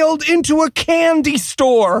child into a candy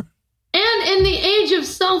store. And in the age of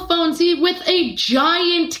cell phones, with a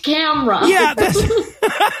giant camera. Yeah.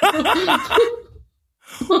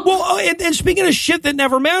 Well, and speaking of shit that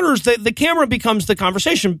never matters, the camera becomes the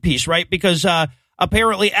conversation piece, right? Because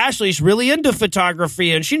apparently Ashley's really into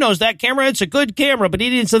photography, and she knows that camera, it's a good camera, but he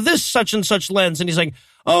needs this such and such lens. And he's like,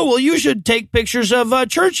 oh, well, you should take pictures of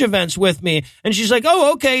church events with me. And she's like,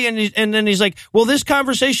 oh, okay. And then he's like, will this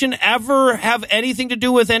conversation ever have anything to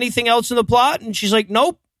do with anything else in the plot? And she's like,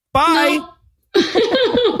 nope. Bye.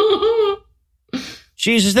 No.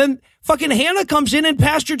 Jesus, then fucking Hannah comes in and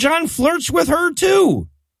Pastor John flirts with her too.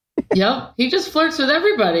 Yep, he just flirts with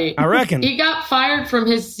everybody. I reckon. He got fired from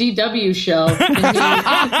his CW show.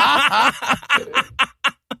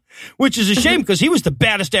 Which is a shame because he was the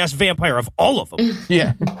baddest ass vampire of all of them.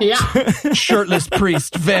 Yeah. Yeah. Shirtless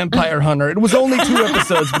priest, vampire hunter. It was only 2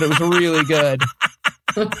 episodes, but it was really good.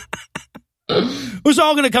 It was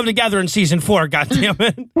all going to come together in season 4,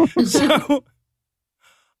 goddammit. So,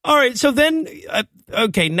 all right. So then,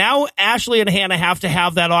 okay, now Ashley and Hannah have to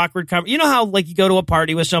have that awkward conversation. You know how, like, you go to a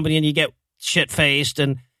party with somebody and you get shit-faced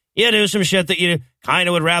and you do some shit that you kind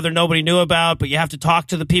of would rather nobody knew about, but you have to talk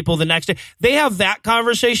to the people the next day. They have that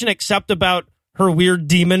conversation except about her weird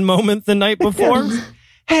demon moment the night before.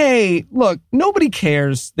 Hey, look, nobody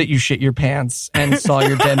cares that you shit your pants and saw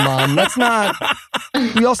your dead mom. That's not...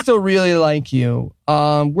 We all still really like you.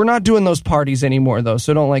 We're not doing those parties anymore, though,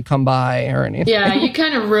 so don't, like, come by or anything. Yeah, you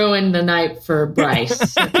kind of ruined the night for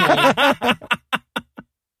Bryce. Okay.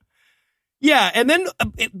 Yeah, and then,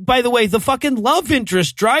 by the way, the fucking love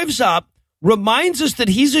interest drives up, reminds us that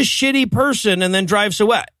he's a shitty person, and then drives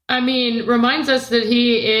away. I mean, reminds us that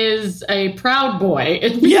he is a proud boy.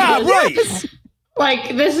 Yeah, right.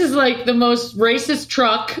 Like, this is like the most racist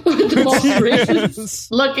truck with the most racist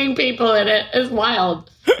looking people in it. It's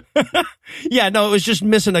wild. Yeah, no, it was just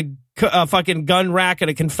missing a fucking gun rack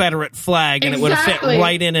and a Confederate flag, and it would have fit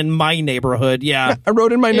right in my neighborhood. Yeah. I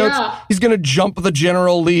wrote in my notes, he's going to jump the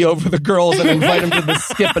General Lee over the girls and invite him to the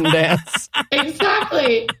skip and dance.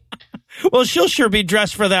 Exactly. Well, she'll sure be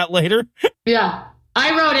dressed for that later. Yeah.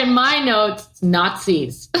 I wrote in my notes,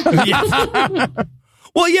 Nazis. Yeah.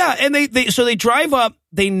 Well, yeah, and they drive up,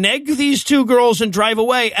 they neg these 2 girls and drive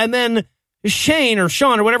away, and then Shane or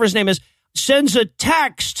Sean or whatever his name is sends a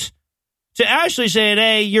text to Ashley saying,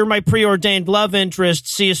 hey, you're my preordained love interest,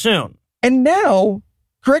 see you soon. And now,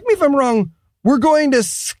 correct me if I'm wrong, we're going to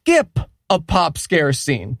skip a pop scare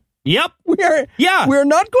scene. Yep. We're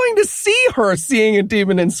not going to see her seeing a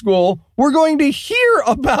demon in school. We're going to hear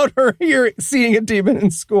about her seeing a demon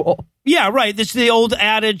in school. Yeah, right. This is the old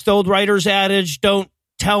adage, the old writer's adage, don't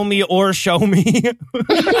tell me or show me.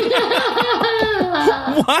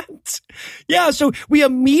 What? Yeah, so we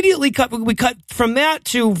immediately cut from that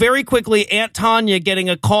to very quickly Aunt Tanya getting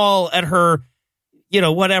a call at her,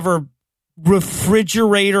 whatever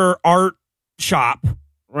refrigerator art shop,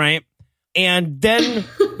 right? And then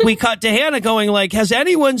we cut to Hannah going like, has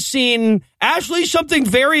anyone seen Ashley? Something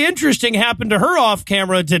very interesting happened to her off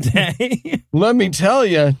camera today. Let me tell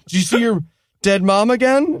you. Did you see your dead mom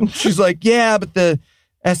again? She's like, yeah, but the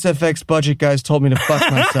SFX budget guys told me to fuck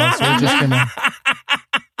myself, so we're just gonna...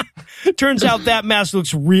 Turns out that mess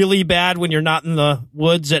looks really bad when you're not in the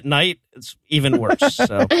woods at night. It's even worse.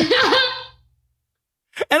 So.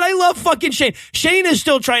 And I love fucking Shane. Shane is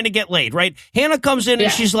still trying to get laid, right? Hannah comes in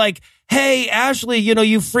and she's like, hey, Ashley,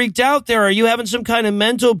 you freaked out there. Are you having some kind of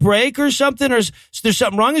mental break or something? Or is there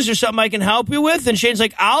something wrong? Is there something I can help you with? And Shane's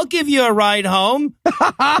like, I'll give you a ride home.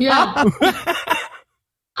 Yeah.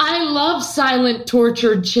 I love silent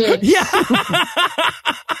tortured chicks. Yeah.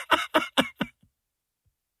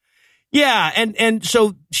 Yeah, and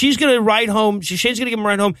so she's going to ride home. Shane's going to give him a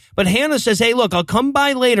ride home. But Hannah says, hey, look, I'll come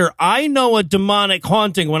by later. I know a demonic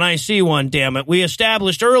haunting when I see one, damn it. We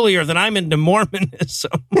established earlier that I'm into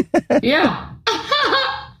Mormonism. Yeah.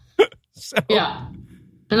 Yeah.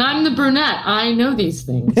 And I'm the brunette. I know these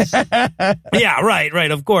things. Yeah,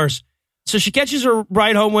 right, of course. So she catches her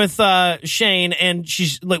ride home with Shane, and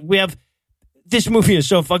she's like, this movie is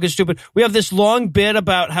so fucking stupid. We have this long bit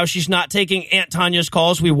about how she's not taking Aunt Tanya's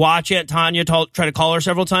calls. We watch Aunt Tanya try to call her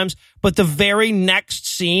several times, but the very next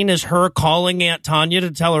scene is her calling Aunt Tanya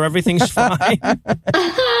to tell her everything's fine.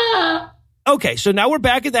 Okay, so now we're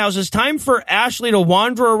back at the house. It's time for Ashley to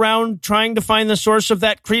wander around trying to find the source of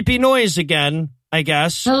that creepy noise again, I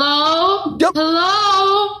guess. Hello? Yep.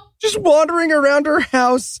 Hello? Just wandering around her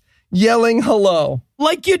house, yelling hello.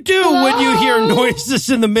 Like you do when you hear noises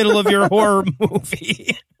in the middle of your horror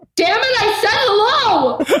movie. Damn it, I said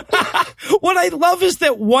hello! What I love is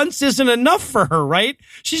that once isn't enough for her, right?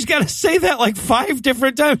 She's got to say that like 5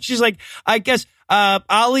 different times. She's like, I guess,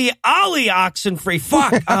 Ollie Oxenfree.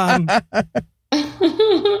 Fuck.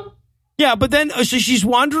 Yeah, but then so she's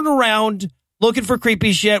wandering around looking for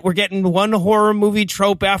creepy shit. We're getting one horror movie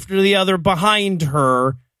trope after the other behind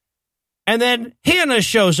her. And then Hannah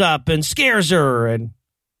shows up and scares her and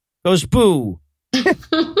goes, boo. Hi,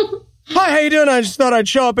 how you doing? I just thought I'd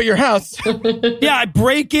show up at your house. Yeah, I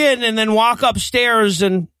break in and then walk upstairs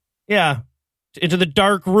and, into the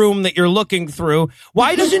dark room that you're looking through.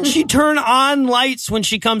 Why doesn't she turn on lights when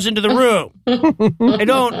she comes into the room? I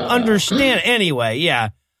don't understand. Anyway, yeah.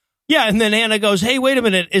 Yeah, and then Hannah goes, hey, wait a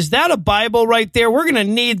minute. Is that a Bible right there? We're going to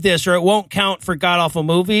need this or it won't count for God-awful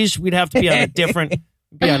movies. We'd have to be on a different...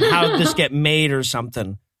 on how this get made or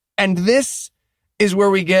something. And this is where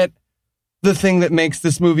we get the thing that makes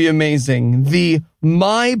this movie amazing. The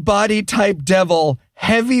my body type devil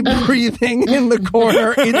heavy breathing in the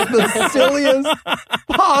corner. It's the silliest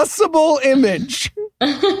possible image.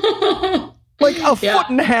 Like a foot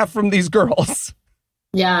and a half from these girls.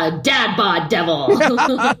 Yeah, dad bod devil.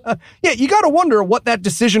 Yeah, you got to wonder what that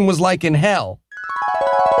decision was like in hell.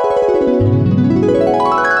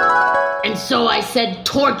 And so I said,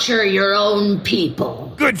 torture your own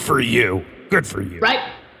people. Good for you. Good for you. Right.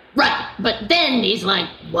 But then he's like,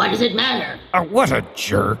 what does it matter? What a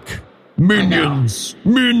jerk. Minions,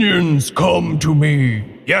 come to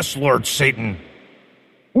me. Yes, Lord Satan.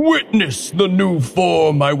 Witness the new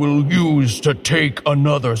form I will use to take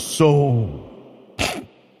another soul.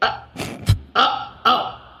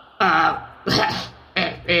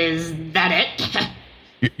 Is that it?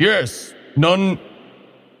 Yes, none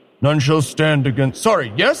shall stand against...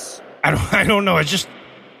 Sorry, yes? I don't know. It's just...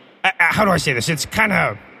 how do I say this? It's kind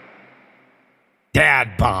of...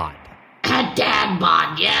 dad bod. A dad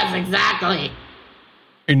bod, yes, exactly.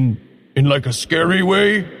 In like a scary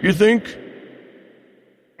way, you think?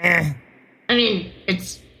 I mean,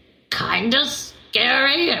 it's kind of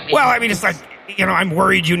scary. It's like, I'm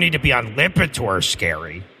worried you need to be on Lipitor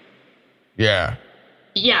scary. Yeah.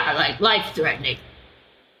 Yeah, like life-threatening.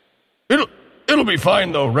 It'll be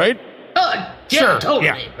fine, though, right? Oh, Sure. yeah, totally.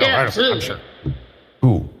 Yeah, no, absolutely. I'm sure.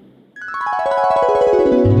 Cool.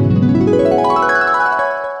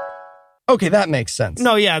 Okay, that makes sense.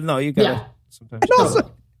 No, you gotta... Yeah. Sometimes. And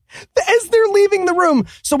also, as they're leaving the room,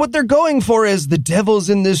 so what they're going for is the devil's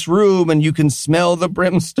in this room and you can smell the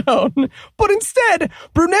brimstone. But instead,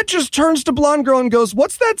 Brunette just turns to Blonde Girl and goes,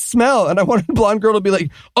 what's that smell? And I wanted Blonde Girl to be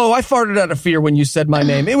like, oh, I farted out of fear when you said my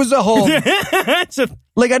name. It was a whole...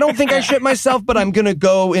 Like, I don't think I shit myself, but I'm going to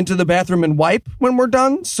go into the bathroom and wipe when we're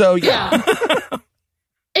done. So, yeah.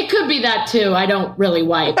 It could be that, too. I don't really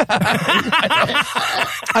wipe.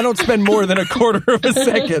 I don't spend more than a quarter of a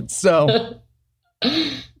second, so...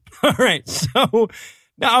 All right, so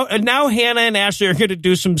now Hannah and Ashley are going to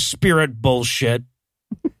do some spirit bullshit.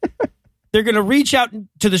 They're going to reach out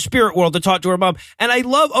to the spirit world to talk to her mom. And I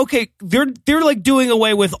love, they're like doing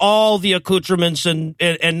away with all the accoutrements and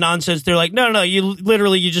nonsense. They're like, no,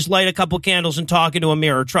 you just light a couple candles and talk into a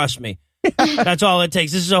mirror. Trust me. That's all it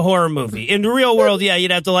takes. This is a horror movie. In the real world,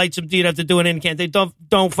 you'd have to do an incantation.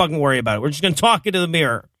 Don't fucking worry about it. We're just going to talk into the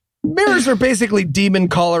mirror. Mirrors are basically demon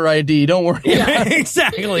caller ID. Don't worry. Yeah.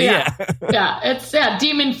 Exactly. Yeah. It's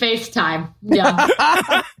demon FaceTime.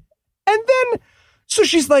 Yeah. And then, So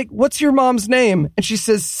she's like, what's your mom's name? And she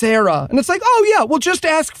says, Sarah. And it's like, oh yeah, well just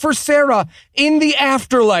ask for Sarah in the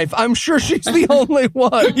afterlife. I'm sure she's the only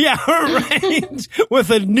one. Yeah, right. With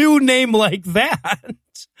a new name like that.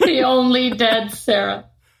 The only dead Sarah.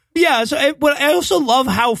 Yeah, but I also love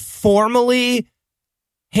how formally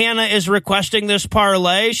Hannah is requesting this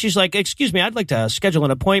parlay. She's like, excuse me, I'd like to schedule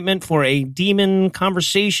an appointment for a demon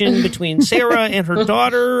conversation between Sarah and her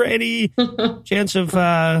daughter. Any chance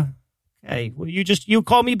of... Hey, well, you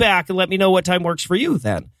call me back and let me know what time works for you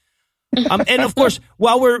then. And of course,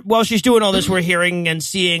 while she's doing all this, we're hearing and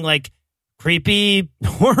seeing like creepy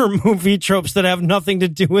horror movie tropes that have nothing to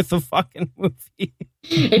do with the fucking movie.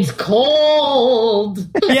 It's cold.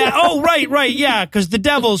 Yeah. Oh, right. Yeah. Because the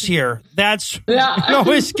devil's here. It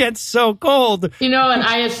always gets so cold. You know what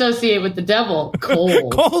I associate with the devil?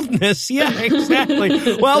 Cold. Coldness. Yeah,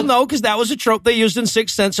 exactly. Well, no, because that was a trope they used in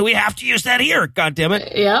Sixth Sense, so we have to use that here. God damn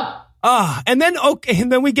it. Yep. And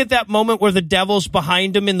then we get that moment where the devil's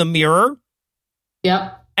behind him in the mirror.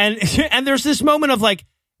 Yep. And there's this moment of like,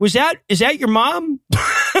 is that your mom?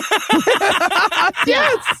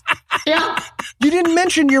 Yes. Yeah. You didn't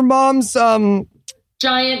mention your mom's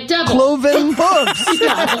giant devil. Cloven hooves.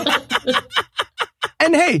 Yeah.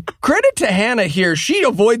 And hey, credit to Hannah here. She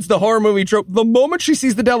avoids the horror movie trope. The moment she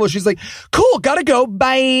sees the devil, she's like, cool, gotta go.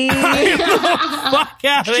 Bye. Fuck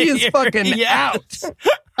out of She is here. fucking Yes. out.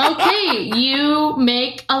 Okay, you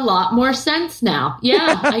make a lot more sense now.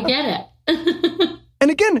 Yeah, I get it. And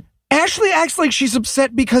again, Ashley acts like she's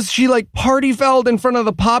upset because she like party fouled in front of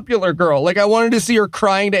the popular girl. Like I wanted to see her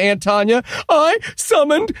crying to Aunt Tanya. I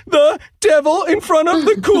summoned the devil in front of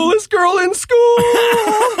the coolest girl in school.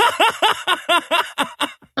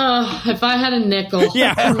 If I had a nickel.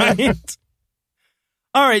 Yeah, right.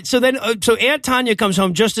 All right, so Aunt Tanya comes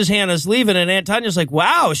home just as Hannah's leaving, and Aunt Tanya's like,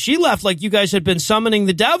 wow, she left like you guys had been summoning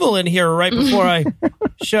the devil in here right before I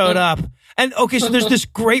showed up. And okay, so there's this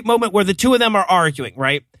great moment where the two of them are arguing,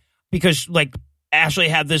 right? Because like Ashley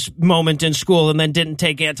had this moment in school and then didn't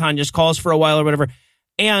take Aunt Tanya's calls for a while or whatever.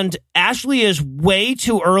 And Ashley is way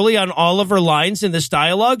too early on all of her lines in this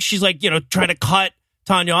dialogue. She's like, trying to cut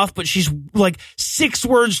Tanya off, but she's like 6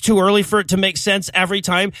 words too early for it to make sense every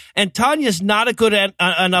time. And Tanya's not a good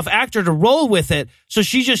enough actor to roll with it. So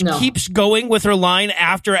she just keeps going with her line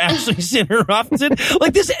after Ashley's interrupted.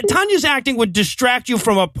 Like this, Tanya's acting would distract you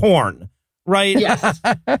from a porn. Right? Yes.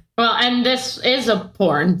 Well, and this is a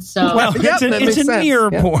porn, so... Well, it's a near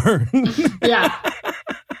porn. Yeah.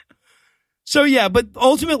 So, yeah, but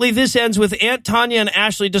ultimately this ends with Aunt Tanya and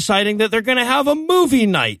Ashley deciding that they're going to have a movie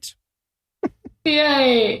night.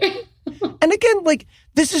 Yay. And again, like,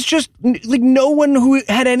 this is just, like, no one who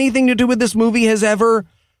had anything to do with this movie has ever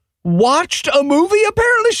watched a movie,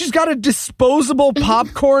 apparently. She's got a disposable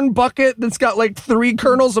popcorn bucket that's got like 3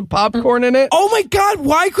 kernels of popcorn in it. Oh my God,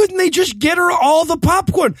 why couldn't they just get her all the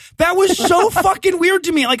popcorn? That was so fucking weird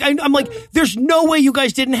to me. Like, I'm like, there's no way you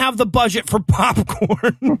guys didn't have the budget for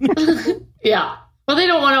popcorn. Yeah. Well, they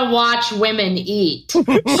don't want to watch women eat.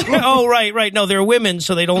 Oh, right. No, they're women,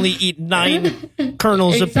 so they'd only eat 9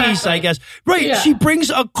 kernels apiece, I guess. Right. Yeah. She brings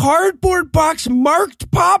a cardboard box marked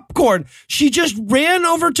popcorn. She just ran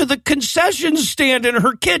over to the concession stand in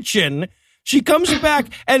her kitchen. She comes back,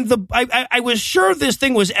 and I was sure this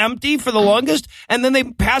thing was empty for the longest, and then they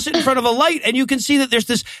pass it in front of a light, and you can see that there's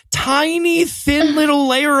this tiny, thin little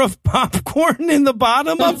layer of popcorn in the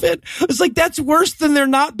bottom of it. It's like, that's worse than there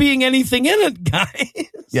not being anything in it, guys.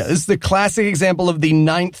 Yeah, this is the classic example of the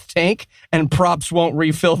 9th tank, and props won't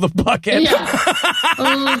refill the bucket.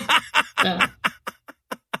 Yeah. Yeah.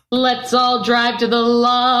 Let's all drive to the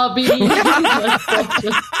lobby.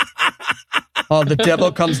 Oh, the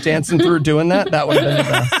devil comes dancing through doing that? That would have been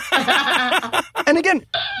the best. And again,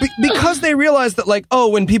 because they realize that, like, oh,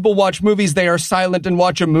 when people watch movies, they are silent and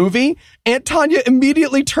watch a movie, Aunt Tanya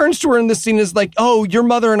immediately turns to her in this scene and is like, oh, your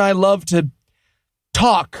mother and I love to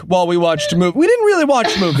talk while we watched a movie. We didn't really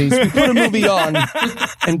watch movies. We put a movie on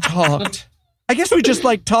and talked. I guess we just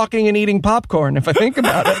like talking and eating popcorn, if I think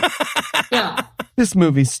about it. Yeah. This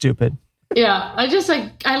movie's stupid. Yeah.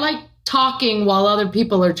 I like talking while other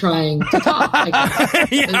people are trying to talk.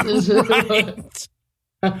 Yeah, right.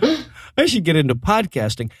 I should get into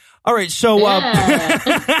podcasting. All right, so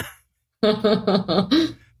Yeah.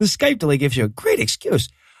 the Skype delay gives you a great excuse.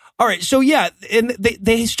 All right, so yeah, and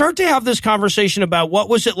they start to have this conversation about what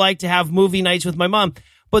was it like to have movie nights with my mom.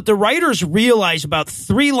 But the writers realize about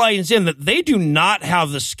 3 lines in that they do not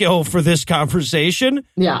have the skill for this conversation.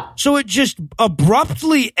 Yeah. So it just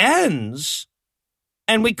abruptly ends,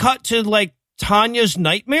 and we cut to, like, Tanya's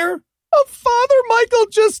nightmare. Of Father Michael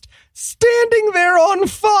just standing there on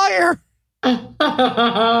fire.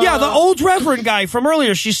 Yeah, the old Reverend guy from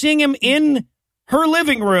earlier. She's seeing him in her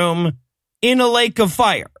living room in a lake of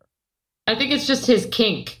fire. I think it's just his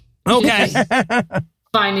kink. Okay. She's just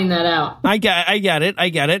finding that out. I get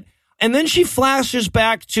it. And then she flashes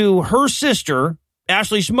back to her sister,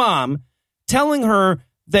 Ashley's mom, telling her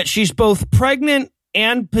that she's both pregnant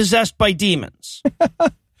and possessed by demons.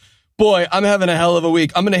 Boy, I'm having a hell of a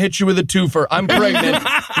week. I'm going to hit you with a twofer. I'm pregnant.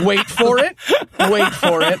 Wait for it.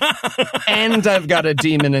 And I've got a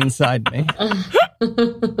demon inside me.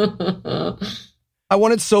 I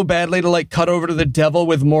wanted so badly to like cut over to the devil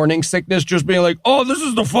with morning sickness, just being like, oh, this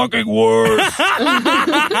is the fucking worst.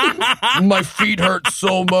 My feet hurt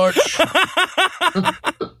so much.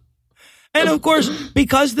 And of course,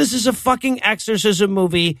 because this is a fucking exorcism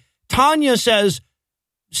movie, Tanya says,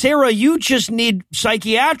 Sarah, you just need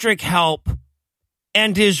psychiatric help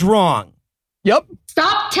and is wrong. Yep.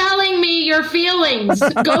 Stop telling me your feelings.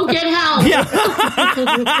 Go get help. Yeah.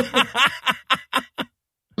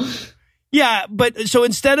 Yeah, but so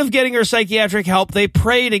instead of getting her psychiatric help, they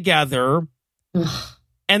pray together.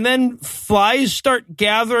 And then flies start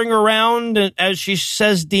gathering around as she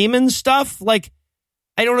says demon stuff. Like,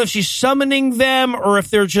 I don't know if she's summoning them or if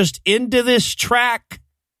they're just into this track.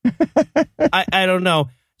 I don't know.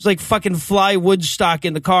 It's like fucking fly Woodstock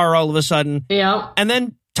in the car all of a sudden. Yeah. And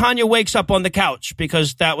then Tanya wakes up on the couch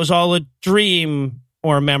because that was all a dream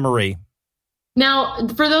or memory. Now,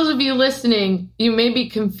 for those of you listening, you may be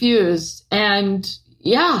confused. And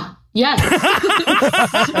yeah, yes.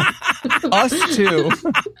 Us too.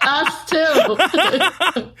 Us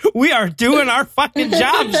too. We are doing our fucking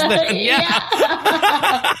jobs then. Yeah.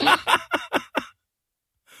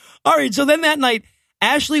 All right. So then that night,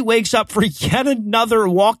 Ashley wakes up for yet another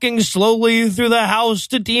walking slowly through the house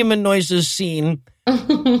to demon noises scene.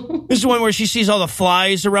 This is one where she sees all the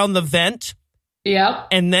flies around the vent. Yep.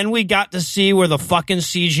 And then we got to see where the fucking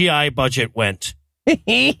CGI budget went.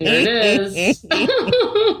 Here it is.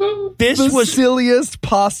 This was the silliest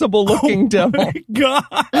possible looking devil. Oh my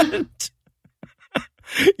God.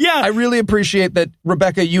 Yeah. I really appreciate that,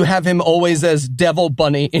 Rebecca, you have him always as Devil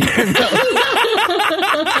Bunny in your notes.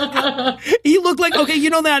 He looked like, okay, you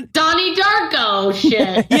know that Donnie Darko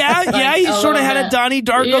shit. Yeah, he sort of had a Donnie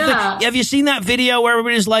Darko thing. Have you seen that video where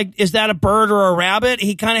everybody's like, is that a bird or a rabbit?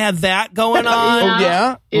 He kind of had that going on. Oh,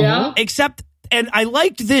 yeah? Yeah. Except, and I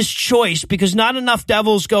liked this choice because not enough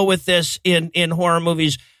devils go with this in horror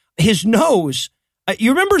movies. His nose.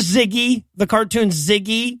 You remember Ziggy, the cartoon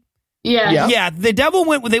Ziggy? Yeah. Yeah, the devil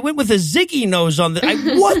went with a Ziggy nose on the.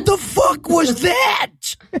 What the fuck was that?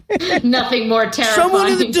 Nothing more terrifying. Someone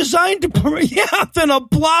in the design department, than a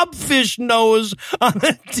blobfish nose on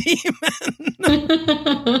a demon.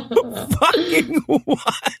 Fucking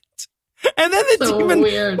what? And then the demon,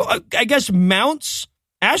 weird. I guess, mounts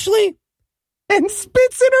Ashley and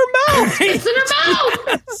spits in her mouth. Spits in her mouth.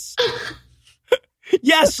 Yes.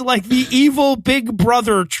 Yes, like the evil Big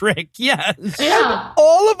Brother trick. Yes. Yeah.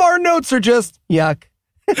 All of our notes are just yuck.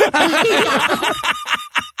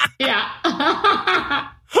 Yeah.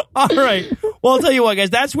 All right. Well, I'll tell you what, guys,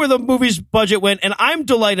 that's where the movie's budget went, and I'm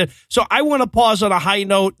delighted. So I want to pause on a high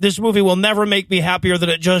note. This movie will never make me happier than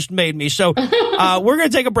it just made me. So we're going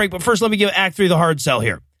to take a break, but first let me give Act 3 the hard sell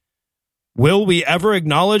here. Will we ever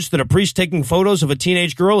acknowledge that a priest taking photos of a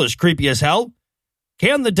teenage girl is creepy as hell?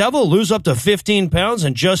 Can the devil lose up to 15 pounds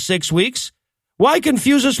in just 6 weeks? Why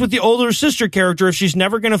confuse us with the older sister character if she's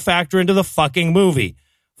never going to factor into the fucking movie?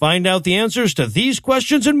 Find out the answers to these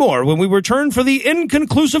questions and more when we return for the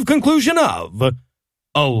inconclusive conclusion of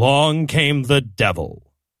Along Came the Devil.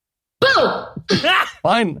 Boo!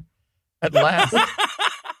 Fine. At last.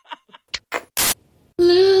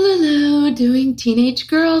 Lulu doing teenage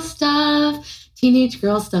girl stuff. Teenage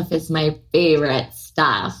girl stuff is my favorite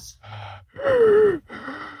stuff.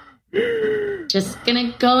 Just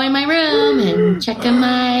gonna go in my room and check on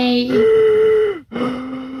my.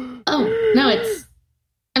 Oh no, it's.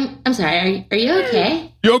 I'm sorry. Are you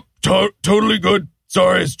okay? Yep, totally good.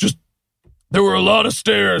 Sorry, it's just there were a lot of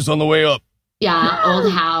stairs on the way up. Yeah,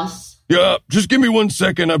 old house. Yeah, just give me 1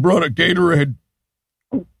 second. I brought a Gatorade.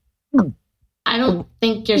 I don't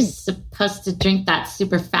think you're supposed to drink that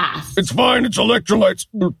super fast. It's fine. It's electrolytes.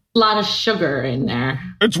 A lot of sugar in there.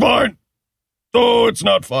 It's fine. Oh, it's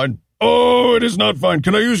not fine. Oh, it is not fine.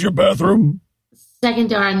 Can I use your bathroom? Second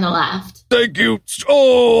door on the left. Thank you.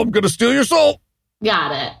 Oh, I'm going to steal your soul.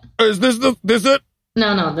 Got it. Is this it?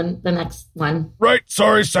 No, the next one. Right.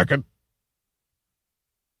 Sorry, second.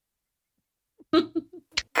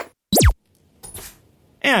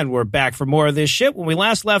 And we're back for more of this shit. When we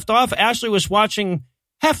last left off, Ashley was watching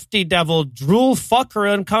hefty devil drool fuck her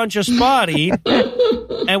unconscious body.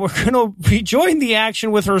 And we're going to rejoin the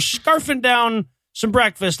action with her scarfing down some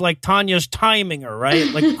breakfast like Tanya's timing her, right?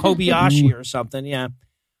 Like Kobayashi or something, yeah.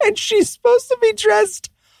 And she's supposed to be dressed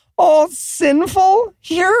all sinful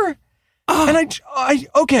here? And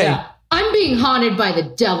okay. Yeah. I'm being haunted by the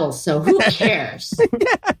devil, so who cares?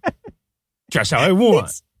 Dress how I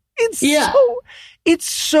want. It's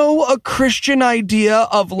so a Christian idea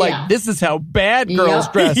of like, this is how bad girls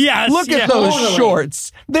dress. Yes, Look at those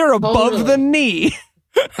shorts. They're above the knee.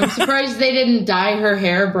 I'm surprised they didn't dye her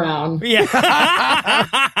hair brown. Yeah.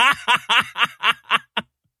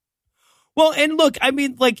 Well, and look, I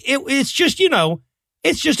mean, like, it's just,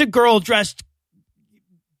 it's just a girl dressed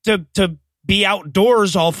to be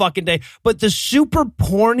outdoors all fucking day. But the super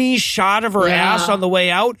porny shot of her ass on the way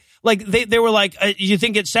out, like, they were like, you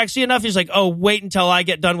think it's sexy enough? He's like, oh, wait until I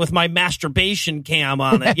get done with my masturbation cam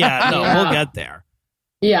on it. Yeah, no, we'll get there.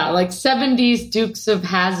 Yeah, like 70s Dukes of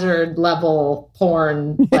Hazzard level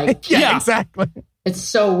porn. Like, yeah, exactly. It's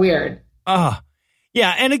so weird.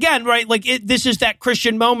 Yeah, and again, right, like this is that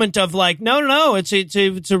Christian moment of like, no, it's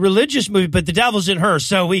a religious movie, but the devil's in her,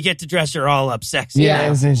 so we get to dress her all up sexy.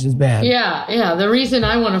 Yeah, she's bad. Yeah. The reason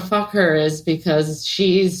I want to fuck her is because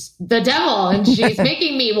she's the devil and she's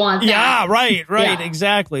making me want that. Yeah, right,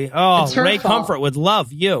 exactly. Oh, Ray Comfort would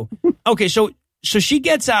love you. Okay, so she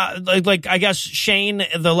gets out, like I guess Shane,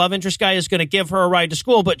 the love interest guy, is going to give her a ride to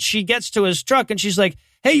school, but she gets to his truck and she's like,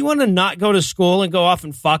 hey, you want to not go to school and go off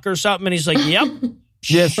and fuck or something? And he's like, yep.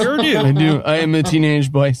 Yes, sure do. I do. I am a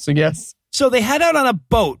teenage boy, so yes. So they head out on a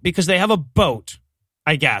boat because they have a boat,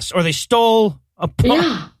 I guess, or they stole a boat.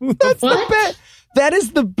 Yeah. That's the best. That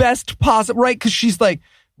is the best possible, right? Because she's like,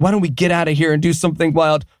 why don't we get out of here and do something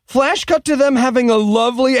wild? Flash cut to them having a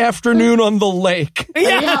lovely afternoon on the lake.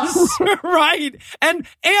 Yes, right.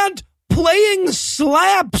 And playing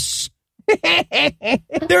slaps.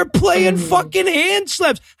 They're playing fucking hand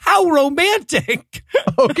slaps. How romantic.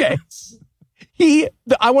 Okay.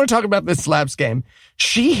 I want to talk about this slaps game.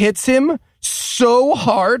 She hits him so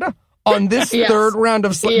hard on this third round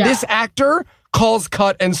of slaps. This actor calls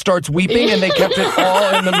cut and starts weeping, and they kept it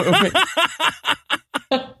all in the movie.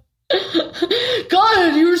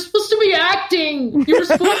 God, you were supposed to be acting.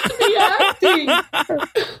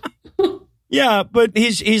 Yeah, but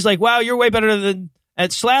he's like, wow, you're way better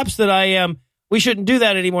at slaps than I am. We shouldn't do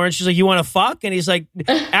that anymore. And she's like, you want to fuck? And he's like,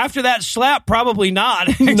 after that slap, probably not.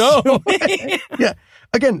 No. Yeah.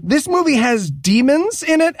 Again, this movie has demons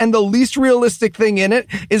in it, and the least realistic thing in it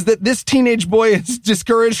is that this teenage boy is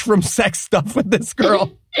discouraged from sex stuff with this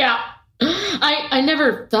girl. Yeah. I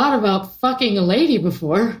never thought about fucking a lady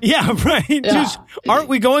before. Yeah, right. Yeah. Just, aren't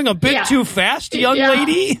we going a bit too fast, young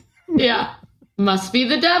lady? Yeah. Must be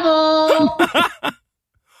the devil.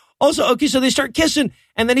 Also, okay, so they start kissing,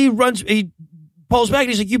 and then he pulls back, and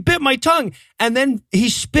he's like, you bit my tongue. And then he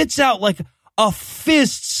spits out like a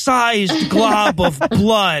fist-sized glob of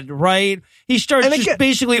blood, right? He starts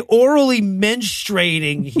basically orally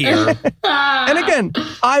menstruating here. And again,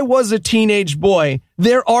 I was a teenage boy.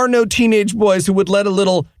 There are no teenage boys who would let a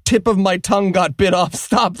little tip of my tongue got bit off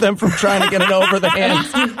stop them from trying to get it over the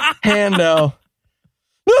hando.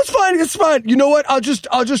 It's fine. You know what? I'll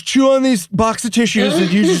just chew on these box of tissues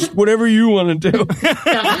and you just whatever you want to do.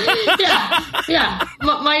 Yeah.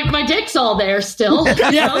 My dick's all there still.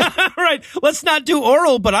 Yeah, right. Let's not do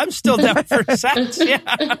oral, but I'm still down for sex. Yeah.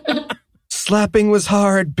 Slapping was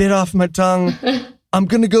hard, bit off my tongue. I'm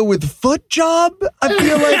gonna go with foot job. I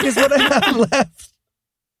feel like is what I have left.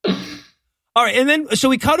 All right, and then so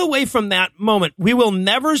we cut away from that moment. We will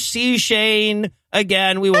never see Shane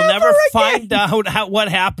again. We will never find out what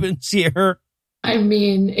happens here. I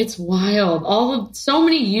mean, it's wild. So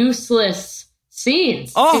many useless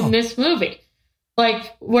scenes in this movie,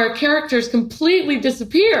 like where characters completely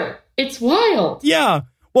disappear. It's wild. Yeah.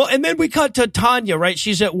 Well, and then we cut to Tanya, right?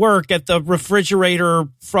 She's at work at the refrigerator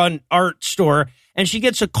front art store, and she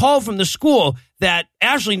gets a call from the school that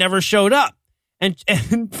Ashley never showed up. And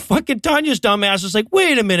fucking Tanya's dumbass is like,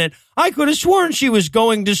 wait a minute, I could have sworn she was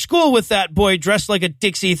going to school with that boy dressed like a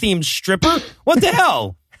Dixie-themed stripper. What the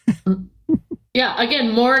hell? Yeah,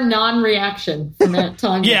 again, more non-reaction from Aunt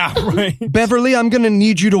Tanya. Yeah, right. Beverly, I'm going to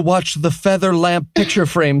need you to watch the Feather Lamp picture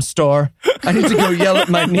frame store. I need to go yell at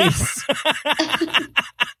my niece.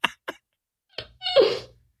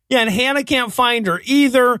 Yeah, and Hannah can't find her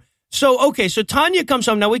either. So Tanya comes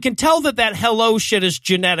home. Now, we can tell that hello shit is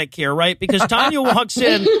genetic here, right? Because Tanya walks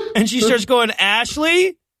in and she starts going,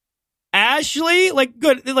 Ashley? Like,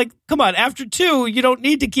 good. Like, come on. After 2, you don't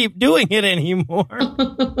need to keep doing it anymore.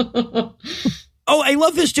 Oh, I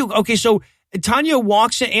love this, too. Okay, so Aunt Tanya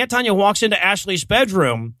walks into Ashley's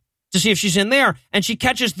bedroom to see if she's in there, and she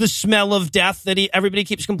catches the smell of death that everybody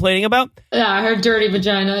keeps complaining about. Yeah, her dirty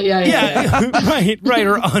vagina. Yeah. right.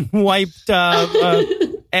 Her unwiped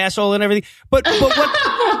asshole and everything. But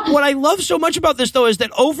what I love so much about this, though, is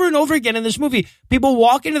that over and over again in this movie, people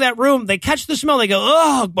walk into that room, they catch the smell, they go,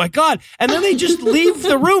 oh, my God, and then they just leave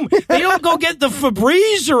the room. They don't go get the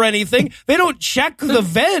Febreze or anything. They don't check the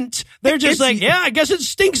vent. They're just like, yeah, I guess it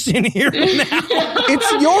stinks in here now.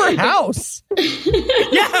 It's your house.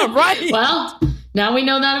 Yeah, right. Well, now we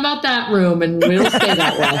know that about that room, and we'll stay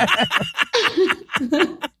that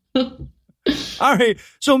way. All right.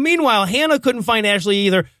 So meanwhile, Hannah couldn't find Ashley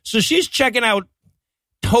either. So she's checking out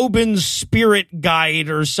Tobin's spirit guide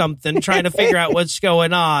or something, trying to figure out what's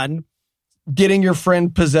going on. Getting your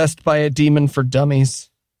friend possessed by a demon for dummies.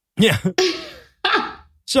 Yeah.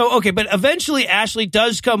 So, okay, but eventually Ashley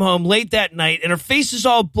does come home late that night, and her face is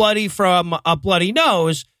all bloody from a bloody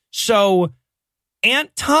nose. So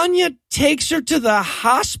Aunt Tanya takes her to the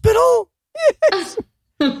hospital? Yes.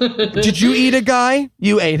 Did you eat a guy?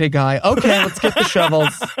 You ate a guy. Okay, let's get the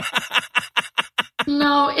shovels.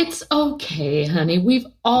 No, it's okay, honey. We've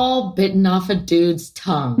all bitten off a dude's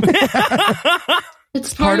tongue.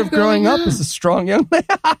 It's part of growing up as a strong young man.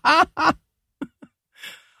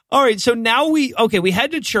 All right, so now we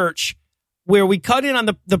head to church where we cut in on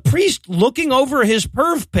the priest looking over his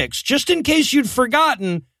perv pics, just in case you'd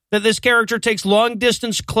forgotten that this character takes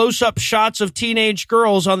long-distance close-up shots of teenage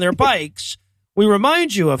girls on their bikes. We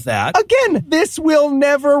remind you of that. Again, this will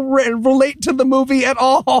never relate to the movie at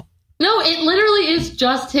all. No, it literally is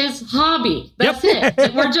just his hobby. That's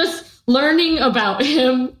it. We're just learning about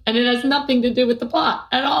him, and it has nothing to do with the plot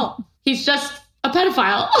at all. He's just a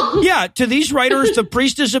pedophile. Yeah, to these writers, the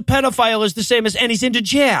priest is a pedophile is the same as, and he's into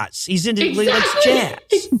jazz. He's into likes jazz.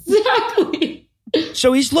 Exactly.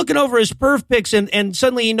 So he's looking over his perv pics, and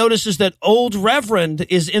suddenly he notices that old Reverend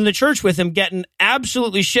is in the church with him getting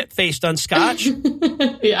absolutely shit-faced on scotch.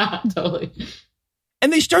 Yeah, totally.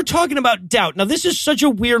 And they start talking about doubt. Now, this is such a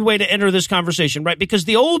weird way to enter this conversation, right? Because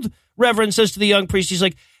the old Reverend says to the young priest, he's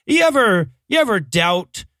like, you ever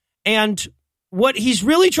doubt? And what he's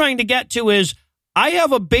really trying to get to is, I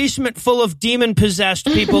have a basement full of demon-possessed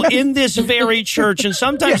people in this very church, and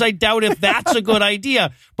sometimes I doubt if that's a good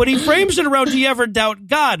idea. But he frames it around, do you ever doubt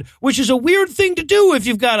God? Which is a weird thing to do if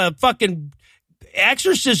you've got a fucking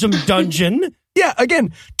exorcism dungeon. Yeah,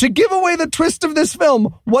 again, to give away the twist of this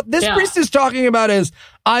film, what this priest is talking about is,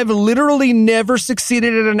 I've literally never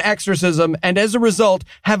succeeded at an exorcism, and as a result,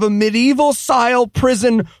 have a medieval-style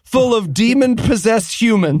prison full of demon-possessed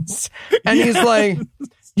humans. And he's like...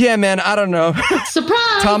 Yeah, man, I don't know.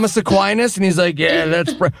 Surprise! Thomas Aquinas, and he's like, yeah,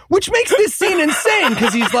 that's... Which makes this scene insane,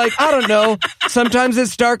 because he's like, I don't know, sometimes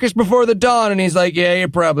it's darkest before the dawn, and he's like, yeah, you're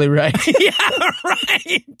probably right. Yeah,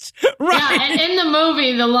 right. Yeah, and in the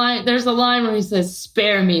movie, there's a line where he says,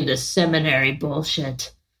 spare me the seminary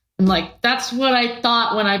bullshit. And, like, that's what I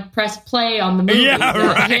thought when I pressed play on the movie. Yeah, so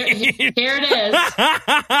right. Here it is.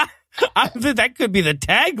 I think that could be the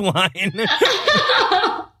tagline.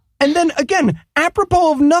 And then, again,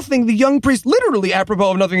 apropos of nothing, the young priest, literally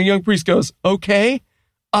apropos of nothing, the young priest goes, okay,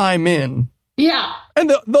 I'm in. Yeah. And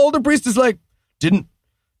the older priest is like, didn't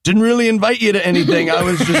really invite you to anything. I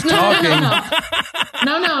was just talking.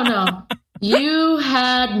 No. You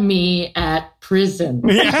had me at prison.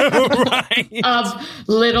 Yeah, right. Of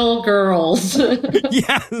little girls.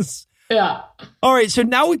 Yes. Yeah. All right, so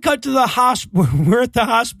now we cut to the hospital. We're at the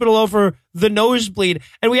hospital over the nosebleed,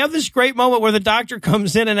 and we have this great moment where the doctor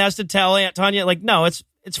comes in and has to tell Aunt Tanya, like, no, it's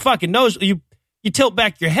fucking nose. You tilt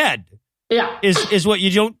back your head. Yeah. Is what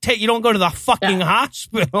you don't take. You don't go to the fucking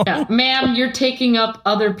hospital. Yeah. Ma'am, you're taking up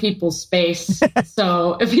other people's space.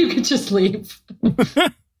 So if you could just leave.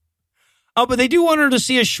 Oh, but they do want her to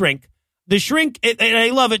see a shrink. The shrink, and I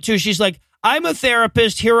love it too. She's like, I'm a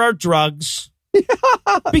therapist. Here are drugs.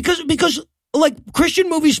 Because like Christian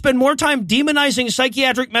movies spend more time demonizing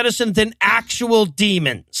psychiatric medicine than actual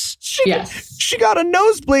demons. She got a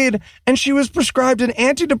nosebleed and she was prescribed an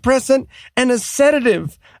antidepressant and a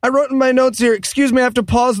sedative. I wrote in my notes here, excuse me, I have to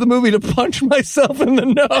pause the movie to punch myself in the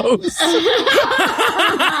nose.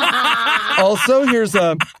 Also, here's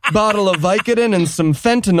a bottle of Vicodin and some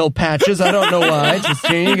fentanyl patches. I don't know why. Just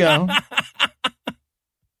here you go.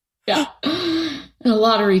 Yeah. A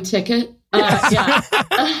lottery ticket. Yeah.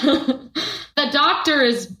 The doctor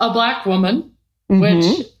is a black woman, which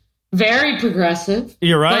very progressive.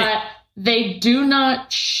 You're right. But they do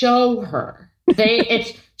not show her.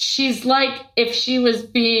 she's like if she was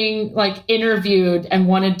being like interviewed and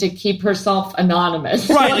wanted to keep herself anonymous.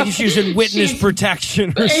 Right, like she's in witness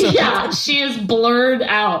protection or something. Yeah, she is blurred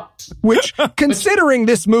out. Which, considering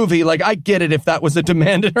this movie, like, I get it if that was a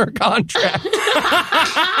demand in her contract.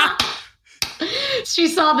 She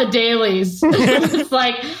saw the dailies. It's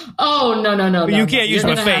like, oh, no. You can't use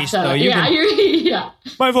my face, though. Yeah.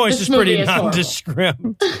 My voice This is pretty movie is horrible. nondescript.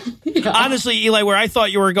 Honestly, Eli, where I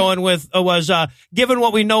thought you were going with was, given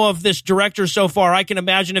what we know of this director so far, I can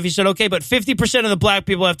imagine if he said, okay, but 50% of the black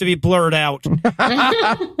people have to be blurred out.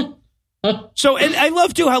 So, and I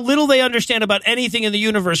love, too, how little they understand about anything in the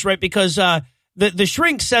universe, right? Because the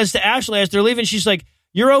shrink says to Ashley as they're leaving, she's like,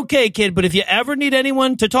 you're okay, kid, but if you ever need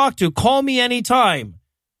anyone to talk to, call me anytime.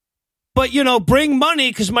 But, bring money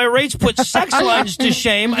because my rates put sex lines to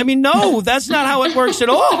shame. I mean, no, that's not how it works at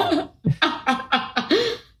all.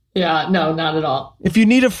 Yeah, no, not at all. If you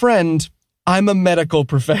need a friend, I'm a medical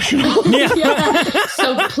professional. Yeah.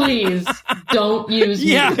 So please don't use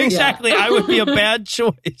me. Yeah, exactly. I would be a bad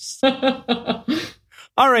choice.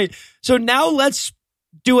 All right. So now let's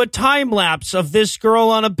do a time lapse of this girl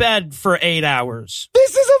on a bed for 8 hours.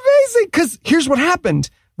 This is amazing because here's what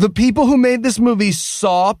happened. The people who made this movie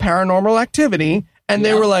saw Paranormal Activity and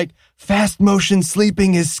they were like, fast motion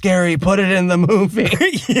sleeping is scary. Put it in the movie. And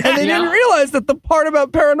they didn't realize that the part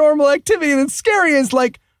about Paranormal Activity that's scary is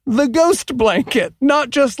like the ghost blanket,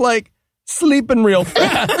 not just like sleeping real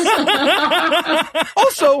fast.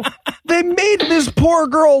 Also, they made this poor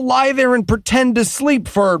girl lie there and pretend to sleep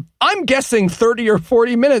for, I'm guessing, 30 or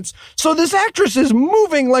 40 minutes. So this actress is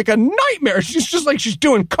moving like a nightmare. She's just like she's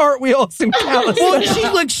doing cartwheels and calisthenics.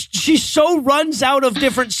 Well, she so runs out of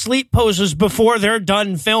different sleep poses before they're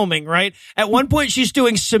done filming, right? At one point, she's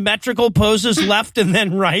doing symmetrical poses left and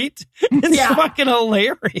then right. It's fucking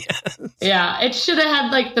hilarious. Yeah, it should have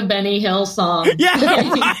had like the Benny Hill song. Yeah,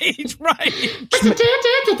 right.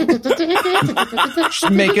 She's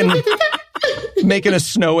making a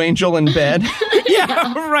snow angel in bed.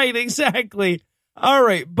 Yeah, right, exactly. All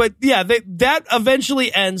right, but yeah, that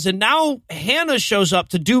eventually ends, and now Hannah shows up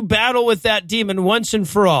to do battle with that demon once and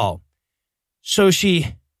for all. So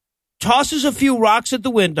she tosses a few rocks at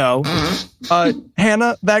the window.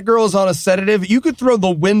 Hannah, that girl is on a sedative. You could throw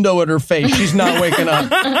the window at her face. She's not waking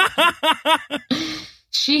up.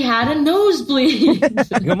 She had a nosebleed.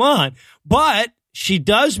 Come on. But she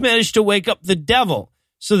does manage to wake up the devil.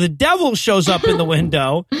 So the devil shows up in the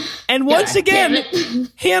window. And once again,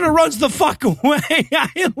 Hannah runs the fuck away.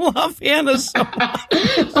 I love Hannah so much.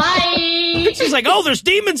 Bye. She's like, oh, there's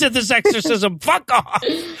demons at this exorcism. Fuck off.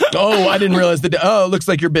 Oh, I didn't realize looks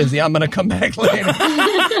like you're busy. I'm going to come back later.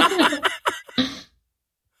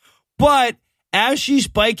 But as she's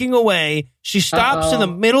biking away, she stops in the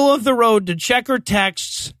middle of the road to check her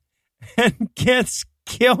texts and gets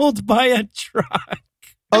killed by a truck.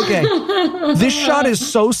 Okay, this shot is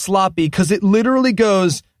so sloppy because it literally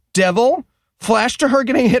goes devil, flash to her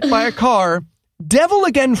getting hit by a car, devil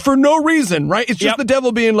again for no reason, right? It's just the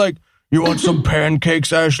devil being like, you want some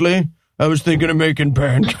pancakes, Ashley? I was thinking of making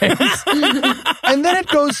pancakes. And then it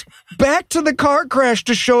goes back to the car crash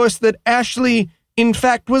to show us that Ashley, in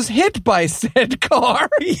fact, was hit by said car.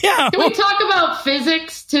 Yeah. Can we talk about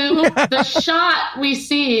physics, too? The shot we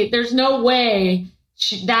see, there's no way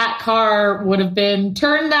that car would have been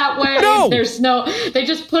turned that way. No. They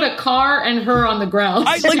just put a car and her on the ground.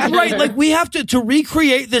 We have to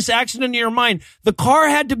recreate this accident in your mind. The car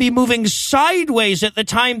had to be moving sideways at the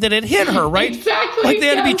time that it hit her, right? Exactly. Like they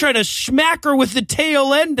had to be trying to smack her with the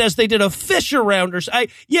tail end as they did a fish around her.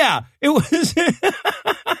 It was.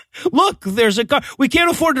 Look, there's a car. We can't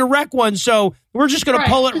afford to wreck one, so we're just going to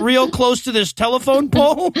pull it real close to this telephone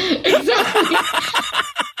pole. Exactly.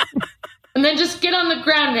 And then just get on the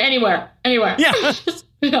ground anywhere. Yeah.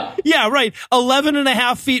 Yeah, right. 11 and a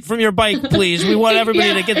half feet from your bike, please. We want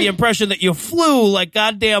everybody to get the impression that you flew like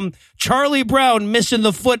goddamn Charlie Brown missing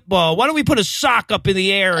the football. Why don't we put a sock up in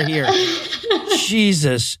the air here?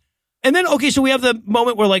 Jesus. And then, okay, so we have the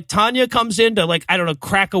moment where like Tanya comes in to like, I don't know,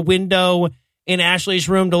 crack a window in Ashley's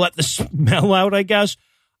room to let the smell out, I guess.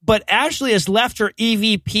 But Ashley has left her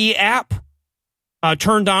EVP app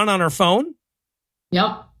turned on her phone.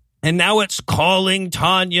 Yep. And now it's calling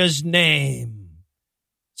Tanya's name.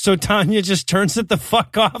 So Tanya just turns it the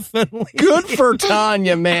fuck off and leaves. Good for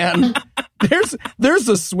Tanya, man. There's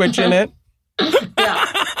a switch in it.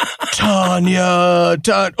 Yeah. Tanya.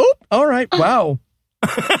 Oh, all right. Wow.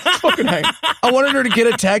 Fucking hang. I wanted her to get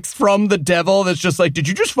a text from the devil that's just like, did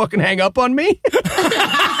you just fucking hang up on me?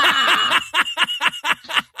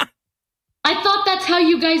 I thought that that's how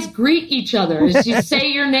you guys greet each other. Is you say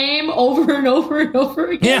your name over and over and over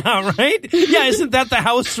again. Yeah, right? Yeah, isn't that the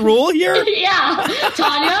house rule here? Yeah.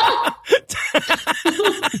 Tanya?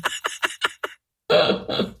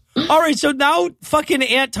 All right, so now fucking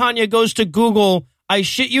Aunt Tanya goes to Google. I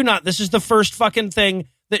shit you not. This is the first fucking thing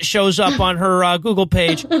that shows up on her Google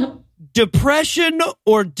page. Depression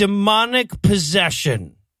or demonic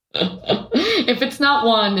possession? If it's not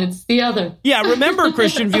one, it's the other. Yeah, remember,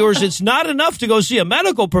 Christian viewers, it's not enough to go see a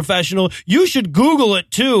medical professional. You should Google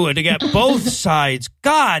it, too, and to get both sides.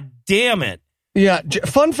 God damn it. Yeah,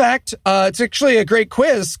 fun fact, it's actually a great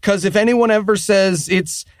quiz, because if anyone ever says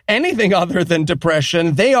it's anything other than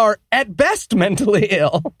depression, they are at best mentally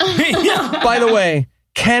ill. By the way,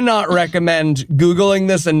 cannot recommend Googling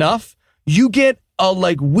this enough. You get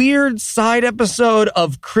a weird side episode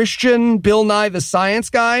of Christian Bill Nye the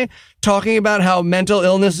Science Guy talking about how mental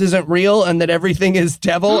illness isn't real and that everything is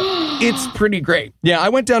devil. It's pretty great. Yeah, I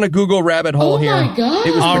went down a Google rabbit hole here. Oh my God.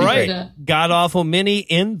 It was All pretty right. great. God Awful Mini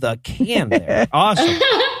in the can there. Awesome.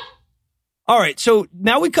 All right, so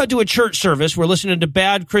now we cut to a church service. We're listening to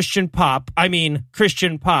bad Christian pop. I mean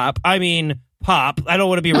pop. I don't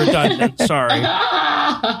want to be redundant. Sorry.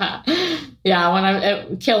 Yeah,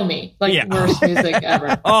 it kill me. Worst music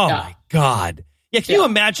ever. Oh, yeah. my God. Yeah, can you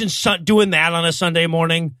imagine doing that on a Sunday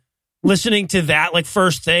morning? Listening to that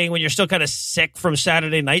first thing when you're still kind of sick from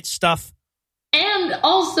Saturday night stuff? And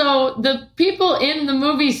also, the people in the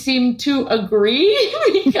movie seem to agree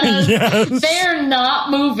because they're not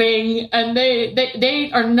moving and they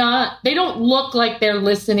don't look like they're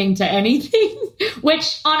listening to anything,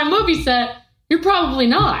 which on a movie set, you're probably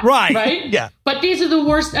not. Right? Yeah. But these are the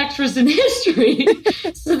worst extras in history.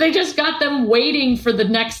 So they just got them waiting for the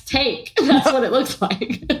next take. That's what it looks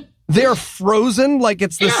like. They're frozen like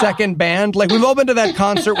it's the second band. We've all been to that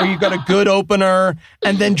concert where you've got a good opener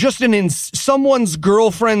and then just someone's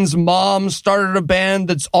girlfriend's mom started a band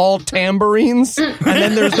that's all tambourines. And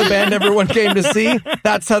then there's the band everyone came to see.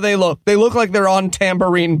 That's how they look. They look like they're on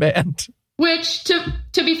tambourine band. Which, to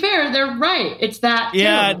be fair, they're right. It's that.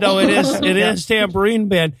 Yeah, no, it is. It is tambourine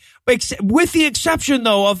band. With the exception,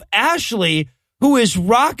 though, of Ashley, who is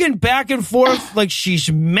rocking back and forth like she's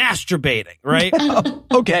masturbating, right?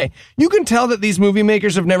 Okay. You can tell that these movie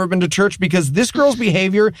makers have never been to church because this girl's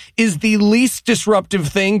behavior is the least disruptive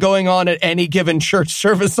thing going on at any given church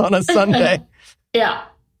service on a Sunday. Yeah.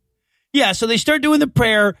 Yeah, so they start doing the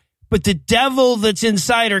prayer, but the devil that's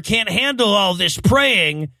inside her can't handle all this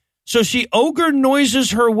praying, so she ogre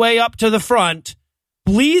noises her way up to the front,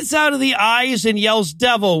 bleeds out of the eyes and yells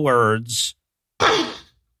devil words,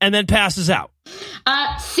 and then passes out.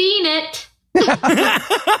 Seen it.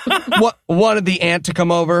 What wanted the aunt to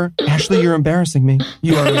come over? Ashley, you're embarrassing me.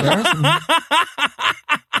 You are embarrassing me.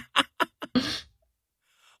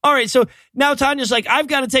 All right, so now Tanya's like, I've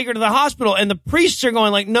got to take her to the hospital. And the priests are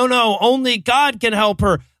going no, only God can help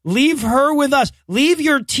her. Leave her with us. Leave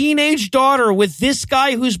your teenage daughter with this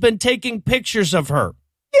guy who's been taking pictures of her.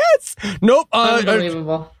 Yes. Nope.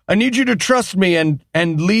 Unbelievable. I need you to trust me and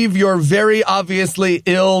leave your very obviously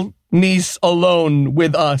ill niece alone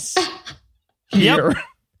with us. Here. Yep.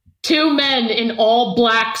 Two men in all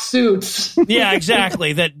black suits. Yeah,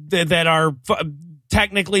 exactly. That are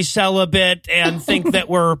technically celibate and think that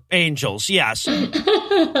we're angels. Yes.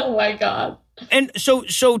 Oh my God. And so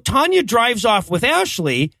Tanya drives off with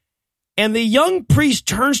Ashley, and the young priest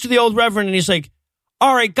turns to the old reverend and he's like,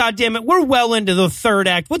 all right, goddammit, we're well into the third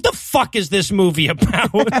act. What the fuck is this movie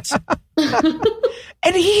about? And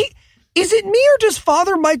is it me or does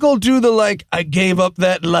Father Michael do the I gave up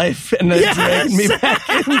that life and then dragged me back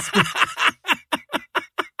in?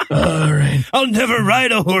 All right. I'll never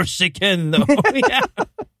ride a horse again, though. Yeah.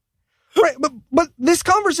 Right, but this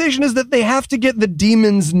conversation is that they have to get the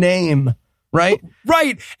demon's name, right?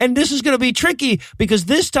 Right, and this is going to be tricky because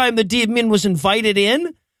this time the demon was invited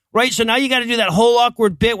in, right? So now you got to do that whole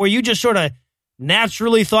awkward bit where you just sort of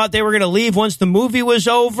naturally thought they were going to leave once the movie was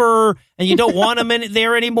over and you don't want them in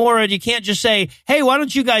there anymore, and you can't just say, hey, why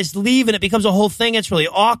don't you guys leave, and it becomes a whole thing. It's really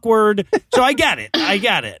awkward. So I get it.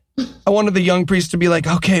 I wanted the young priest to be like,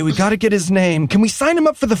 okay, we got to get his name. Can we sign him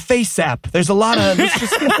up for the Face app? There's a lot of...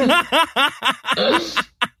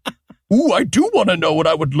 Ooh, I do want to know what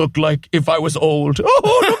I would look like if I was old.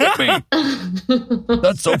 Oh, look at me.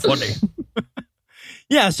 That's so funny.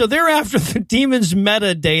 Yeah, so they're after the demon's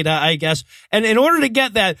metadata, I guess. And in order to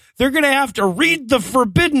get that, they're going to have to read the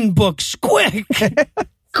forbidden books quick. Quick!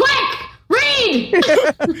 Read!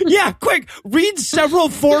 Yeah, quick. Read several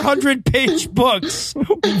 400-page books.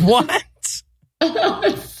 What?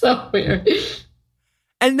 It's so weird.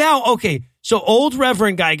 And now, okay, so old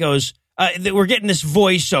Reverend guy goes, we're getting this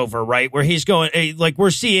voiceover, right, where he's going, like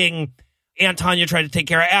we're seeing Aunt Tanya try to take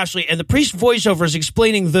care of Ashley, and the priest voiceover is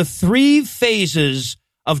explaining the 3 phases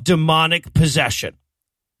of demonic possession.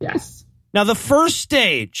 Yes. Now, the first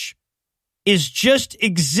stage is just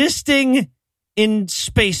existing in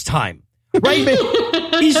space-time, right?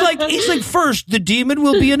 He's like, first, the demon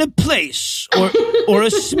will be in a place or a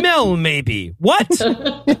smell, maybe. What?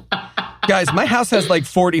 Guys, my house has like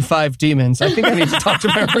 45 demons. I think I need to talk to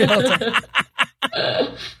my realtor.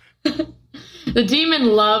 The demon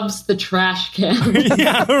loves the trash can.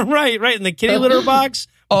 Yeah, right. And the kitty litter box.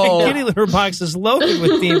 Oh. The kitty litter box is loaded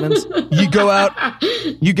with demons. You go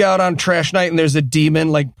out on trash night and there's a demon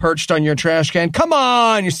like perched on your trash can. Come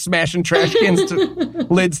on, you're smashing trash cans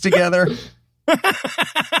lids together.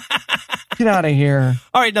 Get out of here.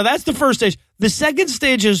 All right, now that's the first stage. The second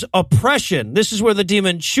stage is oppression. This is where the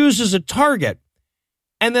demon chooses a target.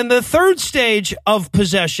 And then the third stage of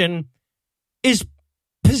possession is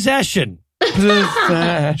possession.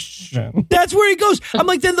 Possession. That's where he goes. I'm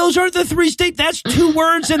like, then those aren't the 3 stages. That's 2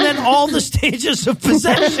 words and then all the stages of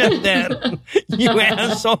possession then, you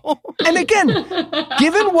asshole. And again,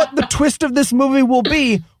 given what the twist of this movie will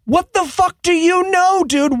be, what the fuck do you know,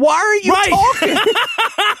 dude? Why are you talking?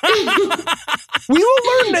 We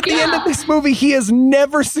will learn at the end of this movie he has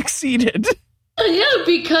never succeeded. Yeah,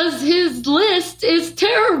 because his list is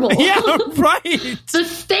terrible. Yeah, right. The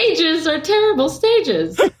stages are terrible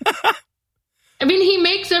stages. I mean, he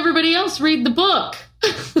makes everybody else read the book.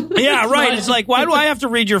 Yeah, right. It's like, why do I have to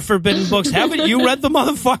read your forbidden books? Haven't you read the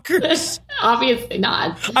motherfuckers? Obviously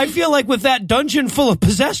not. I feel like with that dungeon full of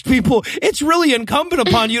possessed people, it's really incumbent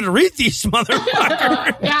upon you to read these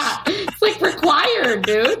motherfuckers. Yeah, it's like required,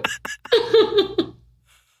 dude.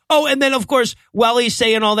 Oh, and then, of course, while he's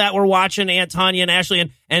saying all that, we're watching Aunt Tanya and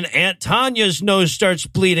Ashley, and Aunt Tanya's nose starts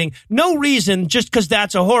bleeding. No reason, just because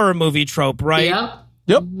that's a horror movie trope, right?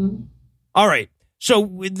 Yep. Mm-hmm. All right. So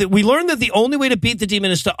we learned that the only way to beat the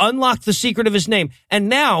demon is to unlock the secret of his name. And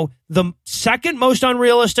now the second most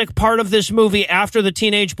unrealistic part of this movie, after the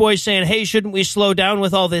teenage boy saying, hey, shouldn't we slow down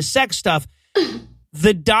with all this sex stuff?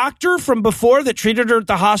 The doctor from before that treated her at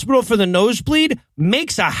the hospital for the nosebleed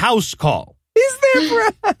makes a house call. Is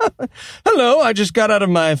there? Hello, I just got out of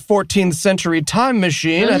my 14th century time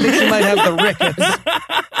machine. I think she might have the rickets.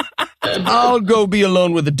 I'll go be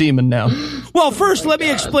alone with the demon now. Well, first, let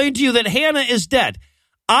me explain to you that Hannah is dead.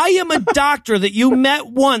 I am a doctor that you met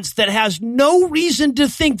once that has no reason to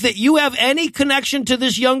think that you have any connection to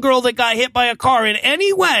this young girl that got hit by a car in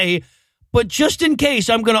any way, but just in case,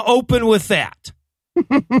 I'm going to open with that.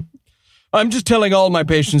 I'm just telling all my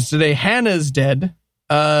patients today, Hannah's dead.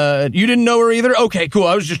 You didn't know her either? Okay, cool.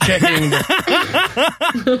 I was just checking.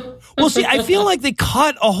 Well, see, I feel like they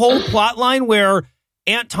cut a whole plot line where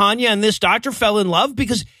Aunt Tanya and this doctor fell in love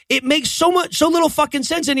because it makes so little fucking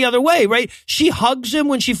sense any other way, right? She hugs him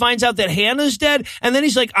when she finds out that Hannah's dead, and then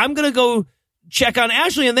he's like, I'm going to go check on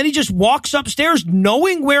Ashley, and then he just walks upstairs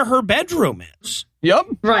knowing where her bedroom is. Yep.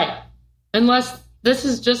 Right. Unless this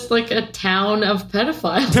is just like a town of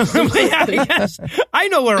pedophiles. Yeah, yes. I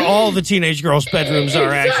know where all the teenage girls' bedrooms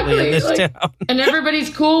are actually in this town. And everybody's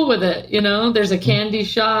cool with it, you know? There's a candy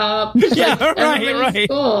shop. Yeah, Everybody's right.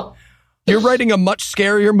 cool. You're writing a much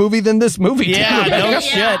scarier movie than this movie. Yeah, no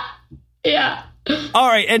shit. Yeah. All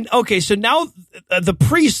right, and okay, so now the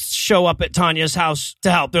priests show up at Tanya's house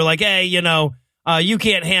to help. They're like, hey, you know, you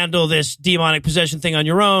can't handle this demonic possession thing on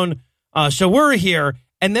your own, so we're here.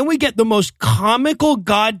 And then we get the most comical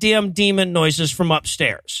goddamn demon noises from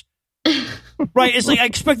upstairs. Right? It's like I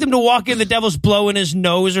expect them to walk in, the devil's blowing his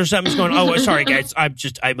nose or something. He's going, oh, sorry, guys. I'm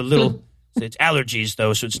a little, it's allergies,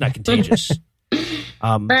 though, so it's not contagious.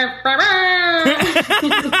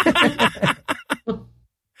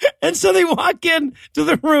 And so they walk in to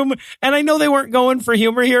the room, and I know they weren't going for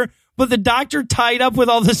humor here, but the doctor tied up with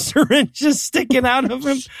all the syringes sticking out of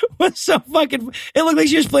him was so fucking... It looked like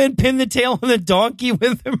she was playing pin the tail on the donkey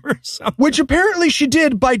with him or something. Which apparently she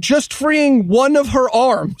did by just freeing one of her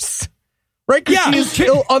arms. Right? Because she is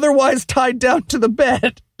still otherwise tied down to the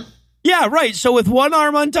bed. Yeah, right. So with one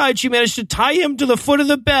arm untied, she managed to tie him to the foot of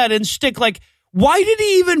the bed and stick like... Why did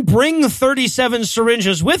he even bring 37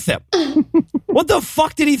 syringes with him? What the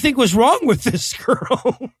fuck did he think was wrong with this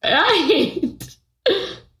girl? Right.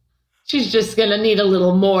 She's just going to need a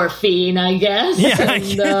little morphine, I guess.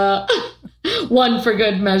 Yeah. And, one for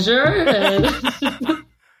good measure. And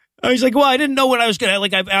He's like, well, I didn't know what I was going to,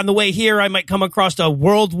 like, on the way here, I might come across a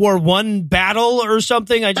World War I battle or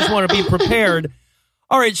something. I just want to be prepared.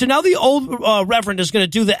 All right, so now the old Reverend is going to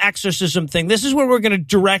do the exorcism thing. This is where we're going to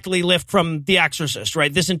directly lift from The Exorcist,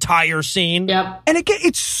 right? This entire scene. Yep. And again,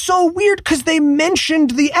 it's so weird because they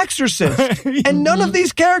mentioned The Exorcist. And none of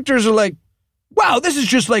these characters are like, wow, this is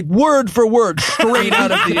just like word for word straight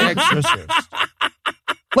out of The Exorcist.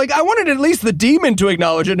 Like, I wanted at least the demon to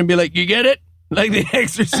acknowledge it and be like, you get it? Like The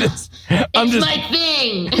Exorcist. It's my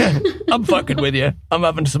thing. I'm fucking with you. I'm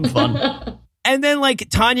having some fun. And then, like,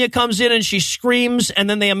 Tanya comes in and she screams, and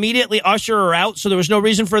then they immediately usher her out. So there was no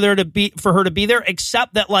reason for her to be there,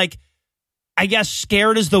 except that, like, I guess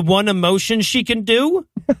scared is the one emotion she can do.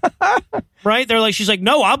 Right? They're like, she's like,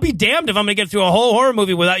 no, I'll be damned if I'm going to get through a whole horror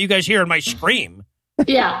movie without you guys hearing my scream.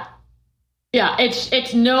 Yeah. Yeah,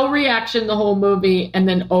 it's no reaction the whole movie, and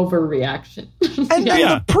then overreaction. And then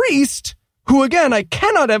the priest, who, again, I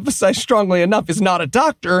cannot emphasize strongly enough, is not a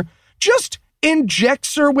doctor, just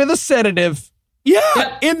injects her with a sedative.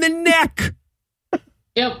 Yeah, in the neck.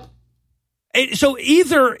 Yep. So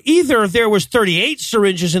either there was 38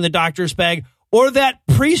 syringes in the doctor's bag, or that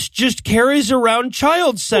priest just carries around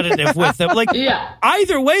child sedative with him. Like,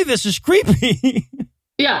 either way, this is creepy.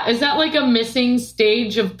 Yeah, is that like a missing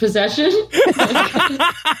stage of possession?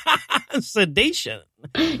 Sedation.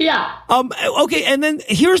 Yeah. Okay, and then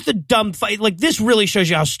here's the dumb fight. Like, this really shows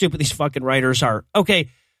you how stupid these fucking writers are. Okay,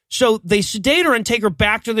 so they sedate her and take her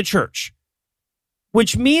back to the church,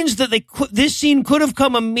 which means that this scene could have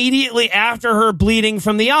come immediately after her bleeding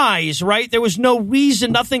from the eyes, right? There was no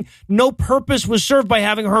reason, no purpose was served by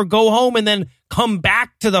having her go home and then come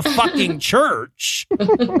back to the fucking church.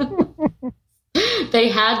 They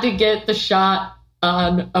had to get the shot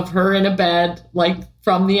of her in a bed, like,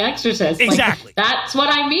 from The Exorcist. Exactly. Like, that's what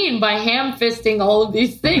I mean by ham-fisting all of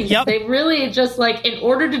these things. Yep. They really just, like, in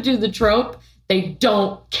order to do the trope, they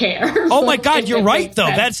don't care. Oh my God, you're right, though.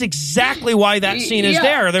 That's exactly why that scene is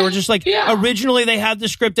there. They were just like, originally they had the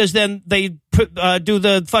script as then they do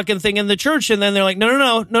the fucking thing in the church, and then they're like,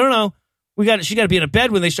 no. She got to be in a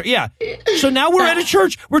bed when they start. Yeah. So now we're at a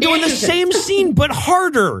church. We're doing the same scene, but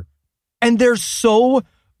harder. And they're so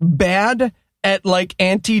bad at, like,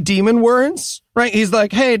 anti-demon words, right? He's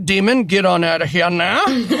like, hey, demon, get on out of here now.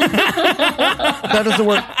 That doesn't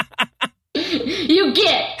work. You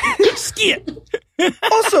get. Skit.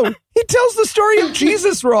 Also, he tells the story of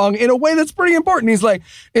Jesus wrong in a way that's pretty important. He's like,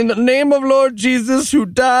 in the name of Lord Jesus, who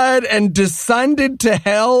died and descended to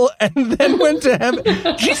hell and then went to heaven.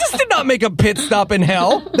 Jesus did not make a pit stop in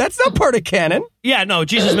hell. That's not part of canon. Yeah, no,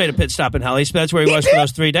 Jesus made a pit stop in hell. That's where he was for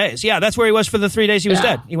those 3 days. Yeah, that's where he was for the 3 days he was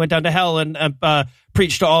dead. He went down to hell and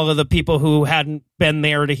preached to all of the people who hadn't been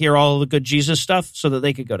there to hear all of the good Jesus stuff so that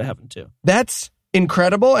they could go to heaven too. That's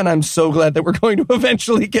incredible, and I'm so glad that we're going to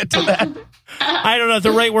eventually get to that. I don't know. At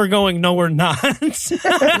the rate we're going, no, we're not.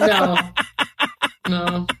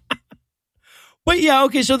 No. But yeah,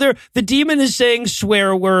 okay, so the demon is saying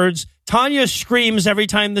swear words. Tanya screams every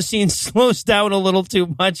time the scene slows down a little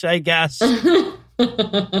too much, I guess. And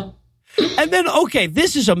then, okay,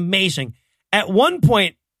 this is amazing. At one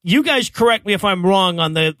point, you guys correct me if I'm wrong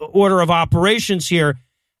on the order of operations here,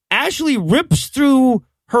 Ashley rips through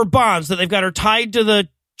her bonds that they've got her tied to the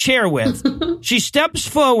chair with. She steps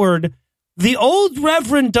forward. The old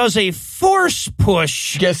Reverend does a force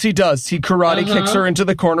push. Yes, he does. He karate kicks her into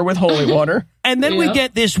the corner with holy water. And then we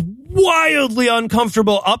get this wildly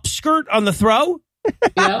uncomfortable upskirt on the throw.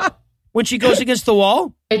 Yep. When she goes against the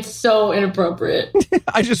wall. It's so inappropriate.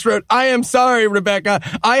 I just wrote, I am sorry, Rebecca.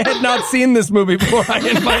 I had not seen this movie before I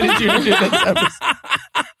invited you to do this episode.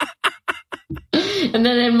 And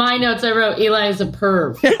then in my notes, I wrote, Eli is a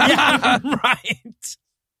perv. Yeah, right.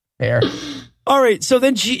 Fair. All right. So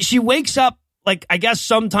then she wakes up, like, I guess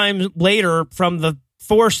sometime later from the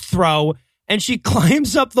force throw, and she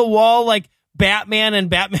climbs up the wall like Batman and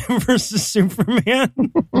Batman versus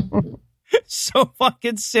Superman. So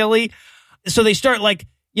fucking silly. So they start, like,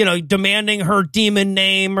 demanding her demon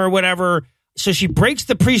name or whatever. So she breaks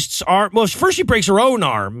the priest's arm. Well, first she breaks her own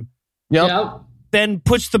arm. Yep. Then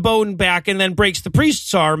puts the bone back and then breaks the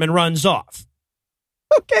priest's arm and runs off.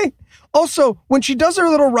 Okay. Also, when she does her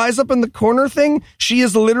little rise up in the corner thing, she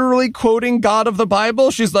is literally quoting God of the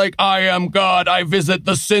Bible. She's like, I am God. I visit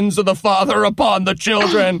the sins of the father upon the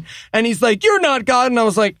children. And he's like, you're not God. And I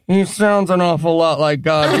was like, he sounds an awful lot like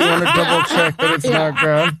God. You want to double check that it's not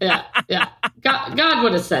God? Yeah. God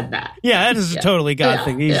would have said that. Yeah, that is a totally God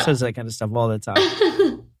thing. He says that kind of stuff all the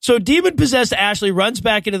time. So demon-possessed Ashley runs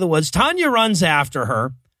back into the woods. Tanya runs after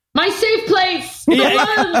her. My safe place.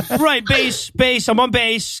 Yeah, right, base. I'm on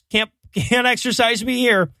base. Can't exercise me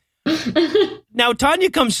here. Now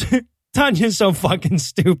Tanya's so fucking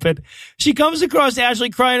stupid. She comes across Ashley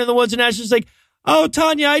crying in the woods, and Ashley's like, Oh,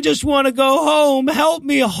 Tanya, I just want to go home. Help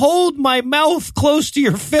me hold my mouth close to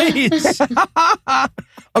your face.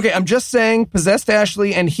 Okay, I'm just saying, possessed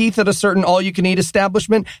Ashley and Heath at a certain all-you-can-eat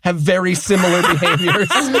establishment have very similar behaviors.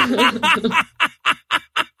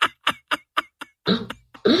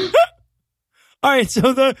 All right,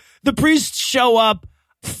 so the priests show up,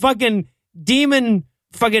 fucking demon,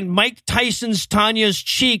 fucking Mike Tyson's Tanya's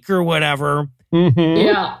cheek or whatever. Mm-hmm.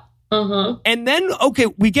 Yeah. Uh-huh. And then, okay,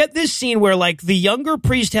 we get this scene where, like, the younger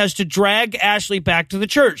priest has to drag Ashley back to the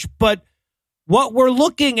church. But what we're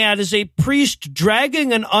looking at is a priest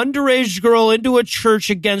dragging an underage girl into a church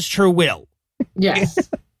against her will. Yes.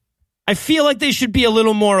 I feel like they should be a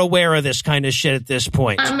little more aware of this kind of shit at this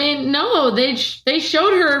point. I mean, no, they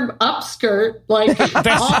showed her upskirt. Like,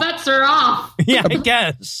 all bets are off. Yeah, I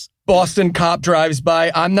guess. Boston cop drives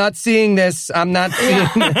by. I'm not seeing this. I'm not seeing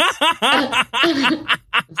this.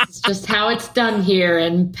 This is just how it's done here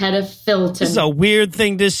in Pettifilton. This is a weird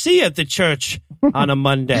thing to see at the church on a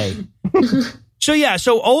Monday.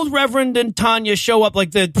 So old Reverend and Tanya show up,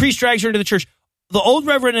 like the priest drags her into the church. The old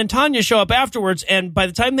Reverend and Tanya show up afterwards, and by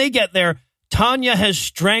the time they get there, Tanya has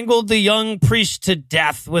strangled the young priest to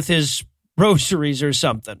death with his rosaries or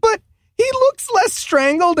something. But he looks less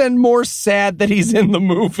strangled and more sad that he's in the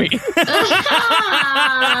movie.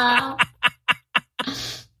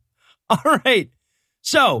 All right.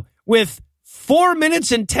 So, with 4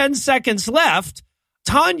 minutes and 10 seconds left,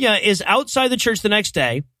 Tanya is outside the church the next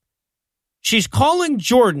day. She's calling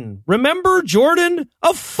Jordan. Remember Jordan?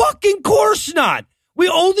 Of fucking course not. We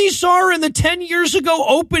only saw her in the 10 years ago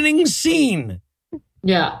opening scene.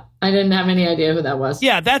 Yeah, I didn't have any idea who that was.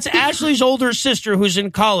 Yeah, that's Ashley's older sister who's in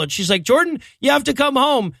college. She's like, Jordan, you have to come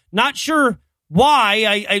home. Not sure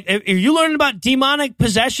why. Are you learning about demonic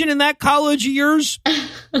possession in that college of yours?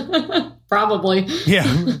 Probably.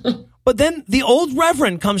 Yeah. But then the old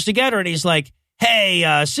Reverend comes together and he's like,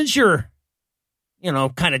 hey, since you're,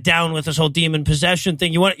 kind of down with this whole demon possession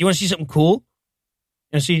thing, you want to see something cool?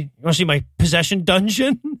 You want to see my possession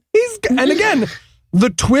dungeon? And again,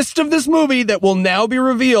 the twist of this movie that will now be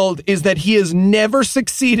revealed is that he has never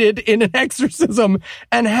succeeded in an exorcism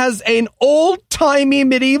and has an old-timey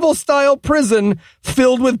medieval-style prison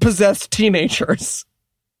filled with possessed teenagers.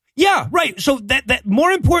 Yeah, right. So that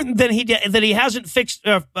more important than he hasn't fixed,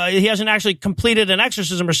 he hasn't actually completed an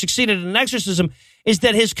exorcism or succeeded in an exorcism, is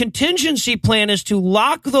that his contingency plan is to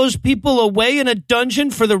lock those people away in a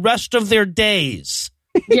dungeon for the rest of their days.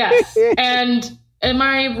 Yes, and am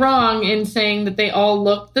I wrong in saying that they all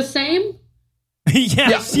look the same?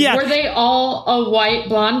 Yes, yeah. Were they all a white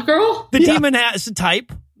blonde girl? The demon has a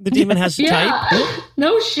type. The demon has a type.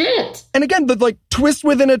 No shit. And again, the twist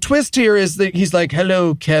within a twist here is that he's like,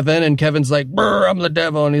 hello, Kevin. And Kevin's like, brr, I'm the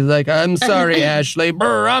devil. And he's like, I'm sorry, Ashley.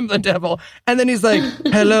 Brr, I'm the devil. And then he's like,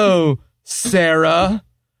 hello, Sarah.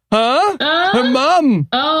 Huh? Her mom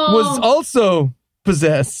was also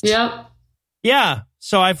possessed. Yep. Yeah.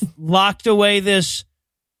 So I've locked away this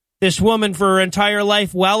woman for her entire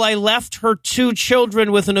life while I left her 2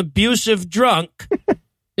 children with an abusive drunk.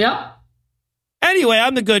 Yep. Anyway,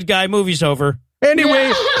 I'm the good guy. Movie's over.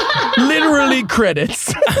 Anyway, literally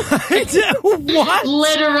credits. What?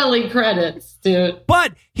 Literally credits, dude.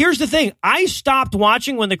 But here's the thing. I stopped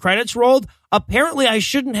watching when the credits rolled. Apparently, I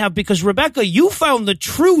shouldn't have, because, Rebecca, you found the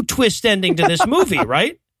true twist ending to this movie,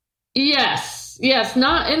 right? Yes.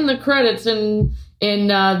 Not in the credits in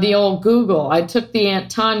the old Google. I took the Aunt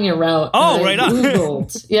Tanya route. Oh, right on.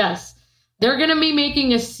 Googled. Yes. They're going to be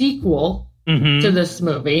making a sequel to this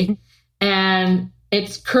movie. And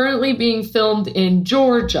it's currently being filmed in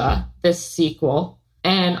Georgia, this sequel.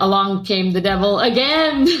 And along came the devil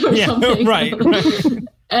again, or something. Right.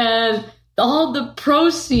 And all the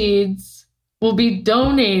proceeds will be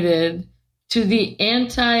donated to the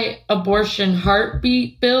anti-abortion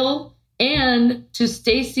heartbeat bill and to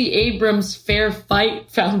Stacey Abrams' Fair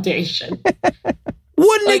Fight Foundation.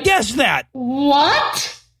 Wouldn't have guessed that.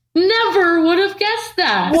 What? Never would have guessed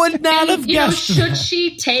that. Would not have guessed Should that.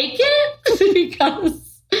 she take it?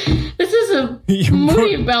 Because this is a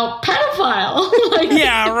movie about pedophile.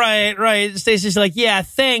 Yeah, right. Stacey's like, yeah,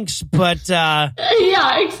 thanks, but...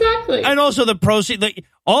 Yeah, exactly. And also the proceeds,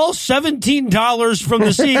 all $17 from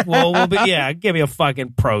the sequel will be, give me a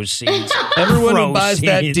fucking proceeds. Everyone who buys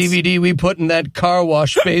that DVD we put in that car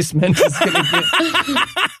wash basement is going to get...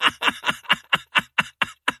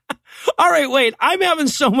 All right, wait, I'm having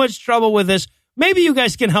so much trouble with this. Maybe you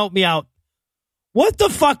guys can help me out. What the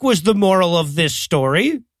fuck was the moral of this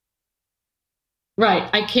story? Right,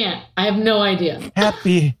 I can't. I have no idea.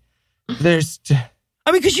 Happy. There's...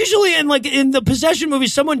 I mean, because usually in the possession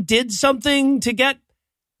movies, someone did something to get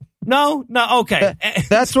No, okay.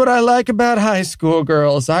 That's what I like about high school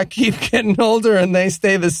girls. I keep getting older and they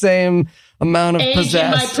stay the same amount of Age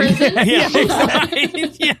possessed. in my prison.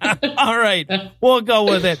 Yeah. All right. We'll go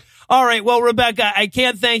with it. All right. Well, Rebecca, I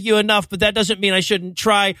can't thank you enough, but that doesn't mean I shouldn't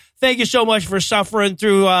try. Thank you so much for suffering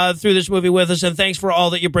through this movie with us, and thanks for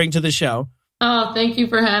all that you bring to the show. Oh, thank you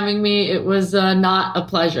for having me. It was not a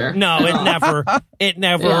pleasure. No, it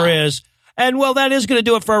never is. And, well, that is going to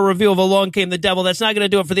do it for our review of Along Came the Devil. That's not going to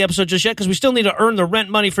do it for the episode just yet because we still need to earn the rent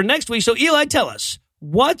money for next week. So, Eli, tell us,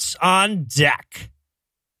 what's on deck?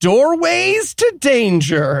 Doorways to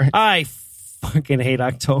Danger. I fucking hate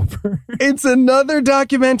October. It's another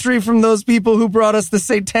documentary from those people who brought us the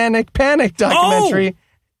Satanic Panic documentary,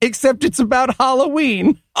 except it's about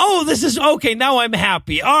Halloween. Oh, this is okay. Now I'm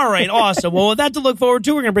happy. All right. Awesome. Well, with that to look forward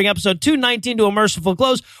to, we're going to bring episode 219 to a merciful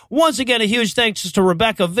close. Once again, a huge thanks to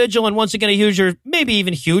Rebecca Vigil. And once again, a huger, maybe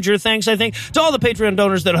even huger thanks, I think, to all the Patreon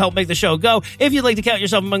donors that help make the show go. If you'd like to count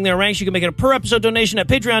yourself among their ranks, you can make it a per episode donation at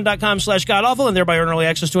patreon.com/godawful and thereby earn early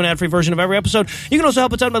access to an ad-free version of every episode. You can also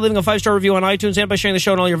help us out by leaving a 5-star review on iTunes and by sharing the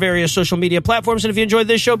show on all your various social media platforms. And if you enjoyed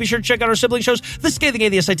this show, be sure to check out our sibling shows, The Scathing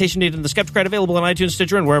Atheist, Citation Needed, and The Skeptocrat, available on iTunes,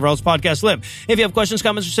 Stitcher, and wherever else podcasts live. If you have questions,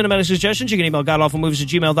 comments, or cinematic suggestions, you can email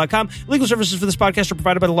godawfulmovies@gmail.com. Legal services for this podcast are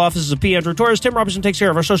provided by the law offices of P. Andrew Torres. Tim Robertson takes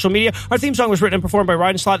care of our social media. Our theme song was written and performed by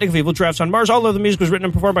Ryan Slotnick of Evil Drafts on Mars. All other music was written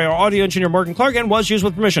and performed by our audio engineer Morgan Clark and was used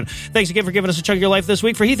with permission. Thanks again for giving us a chunk of your life this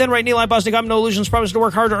week. For Heath Enright, Neil Bosnick, I'm No Illusions. Promise to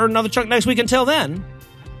work hard to earn another chunk next week. Until then,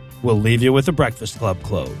 we'll leave you with the Breakfast Club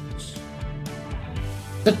close.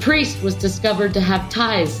 The priest was discovered to have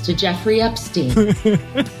ties to Jeffrey Epstein.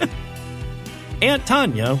 Aunt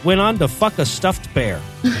Tanya went on to fuck a stuffed bear.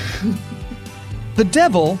 The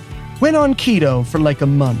devil went on keto for like a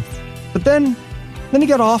month, but then he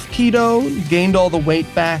got off keto, gained all the weight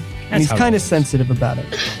back, and he's kind of sensitive about it.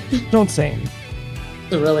 Don't say anything.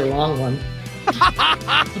 It's a really long one.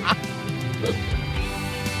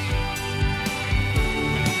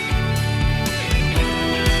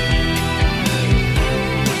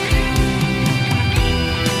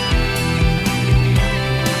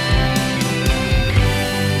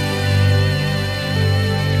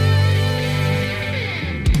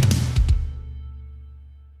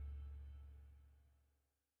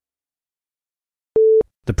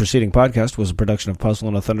 The preceding podcast was a production of Puzzle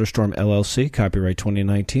and a Thunderstorm, LLC. Copyright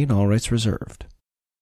 2019. All rights reserved.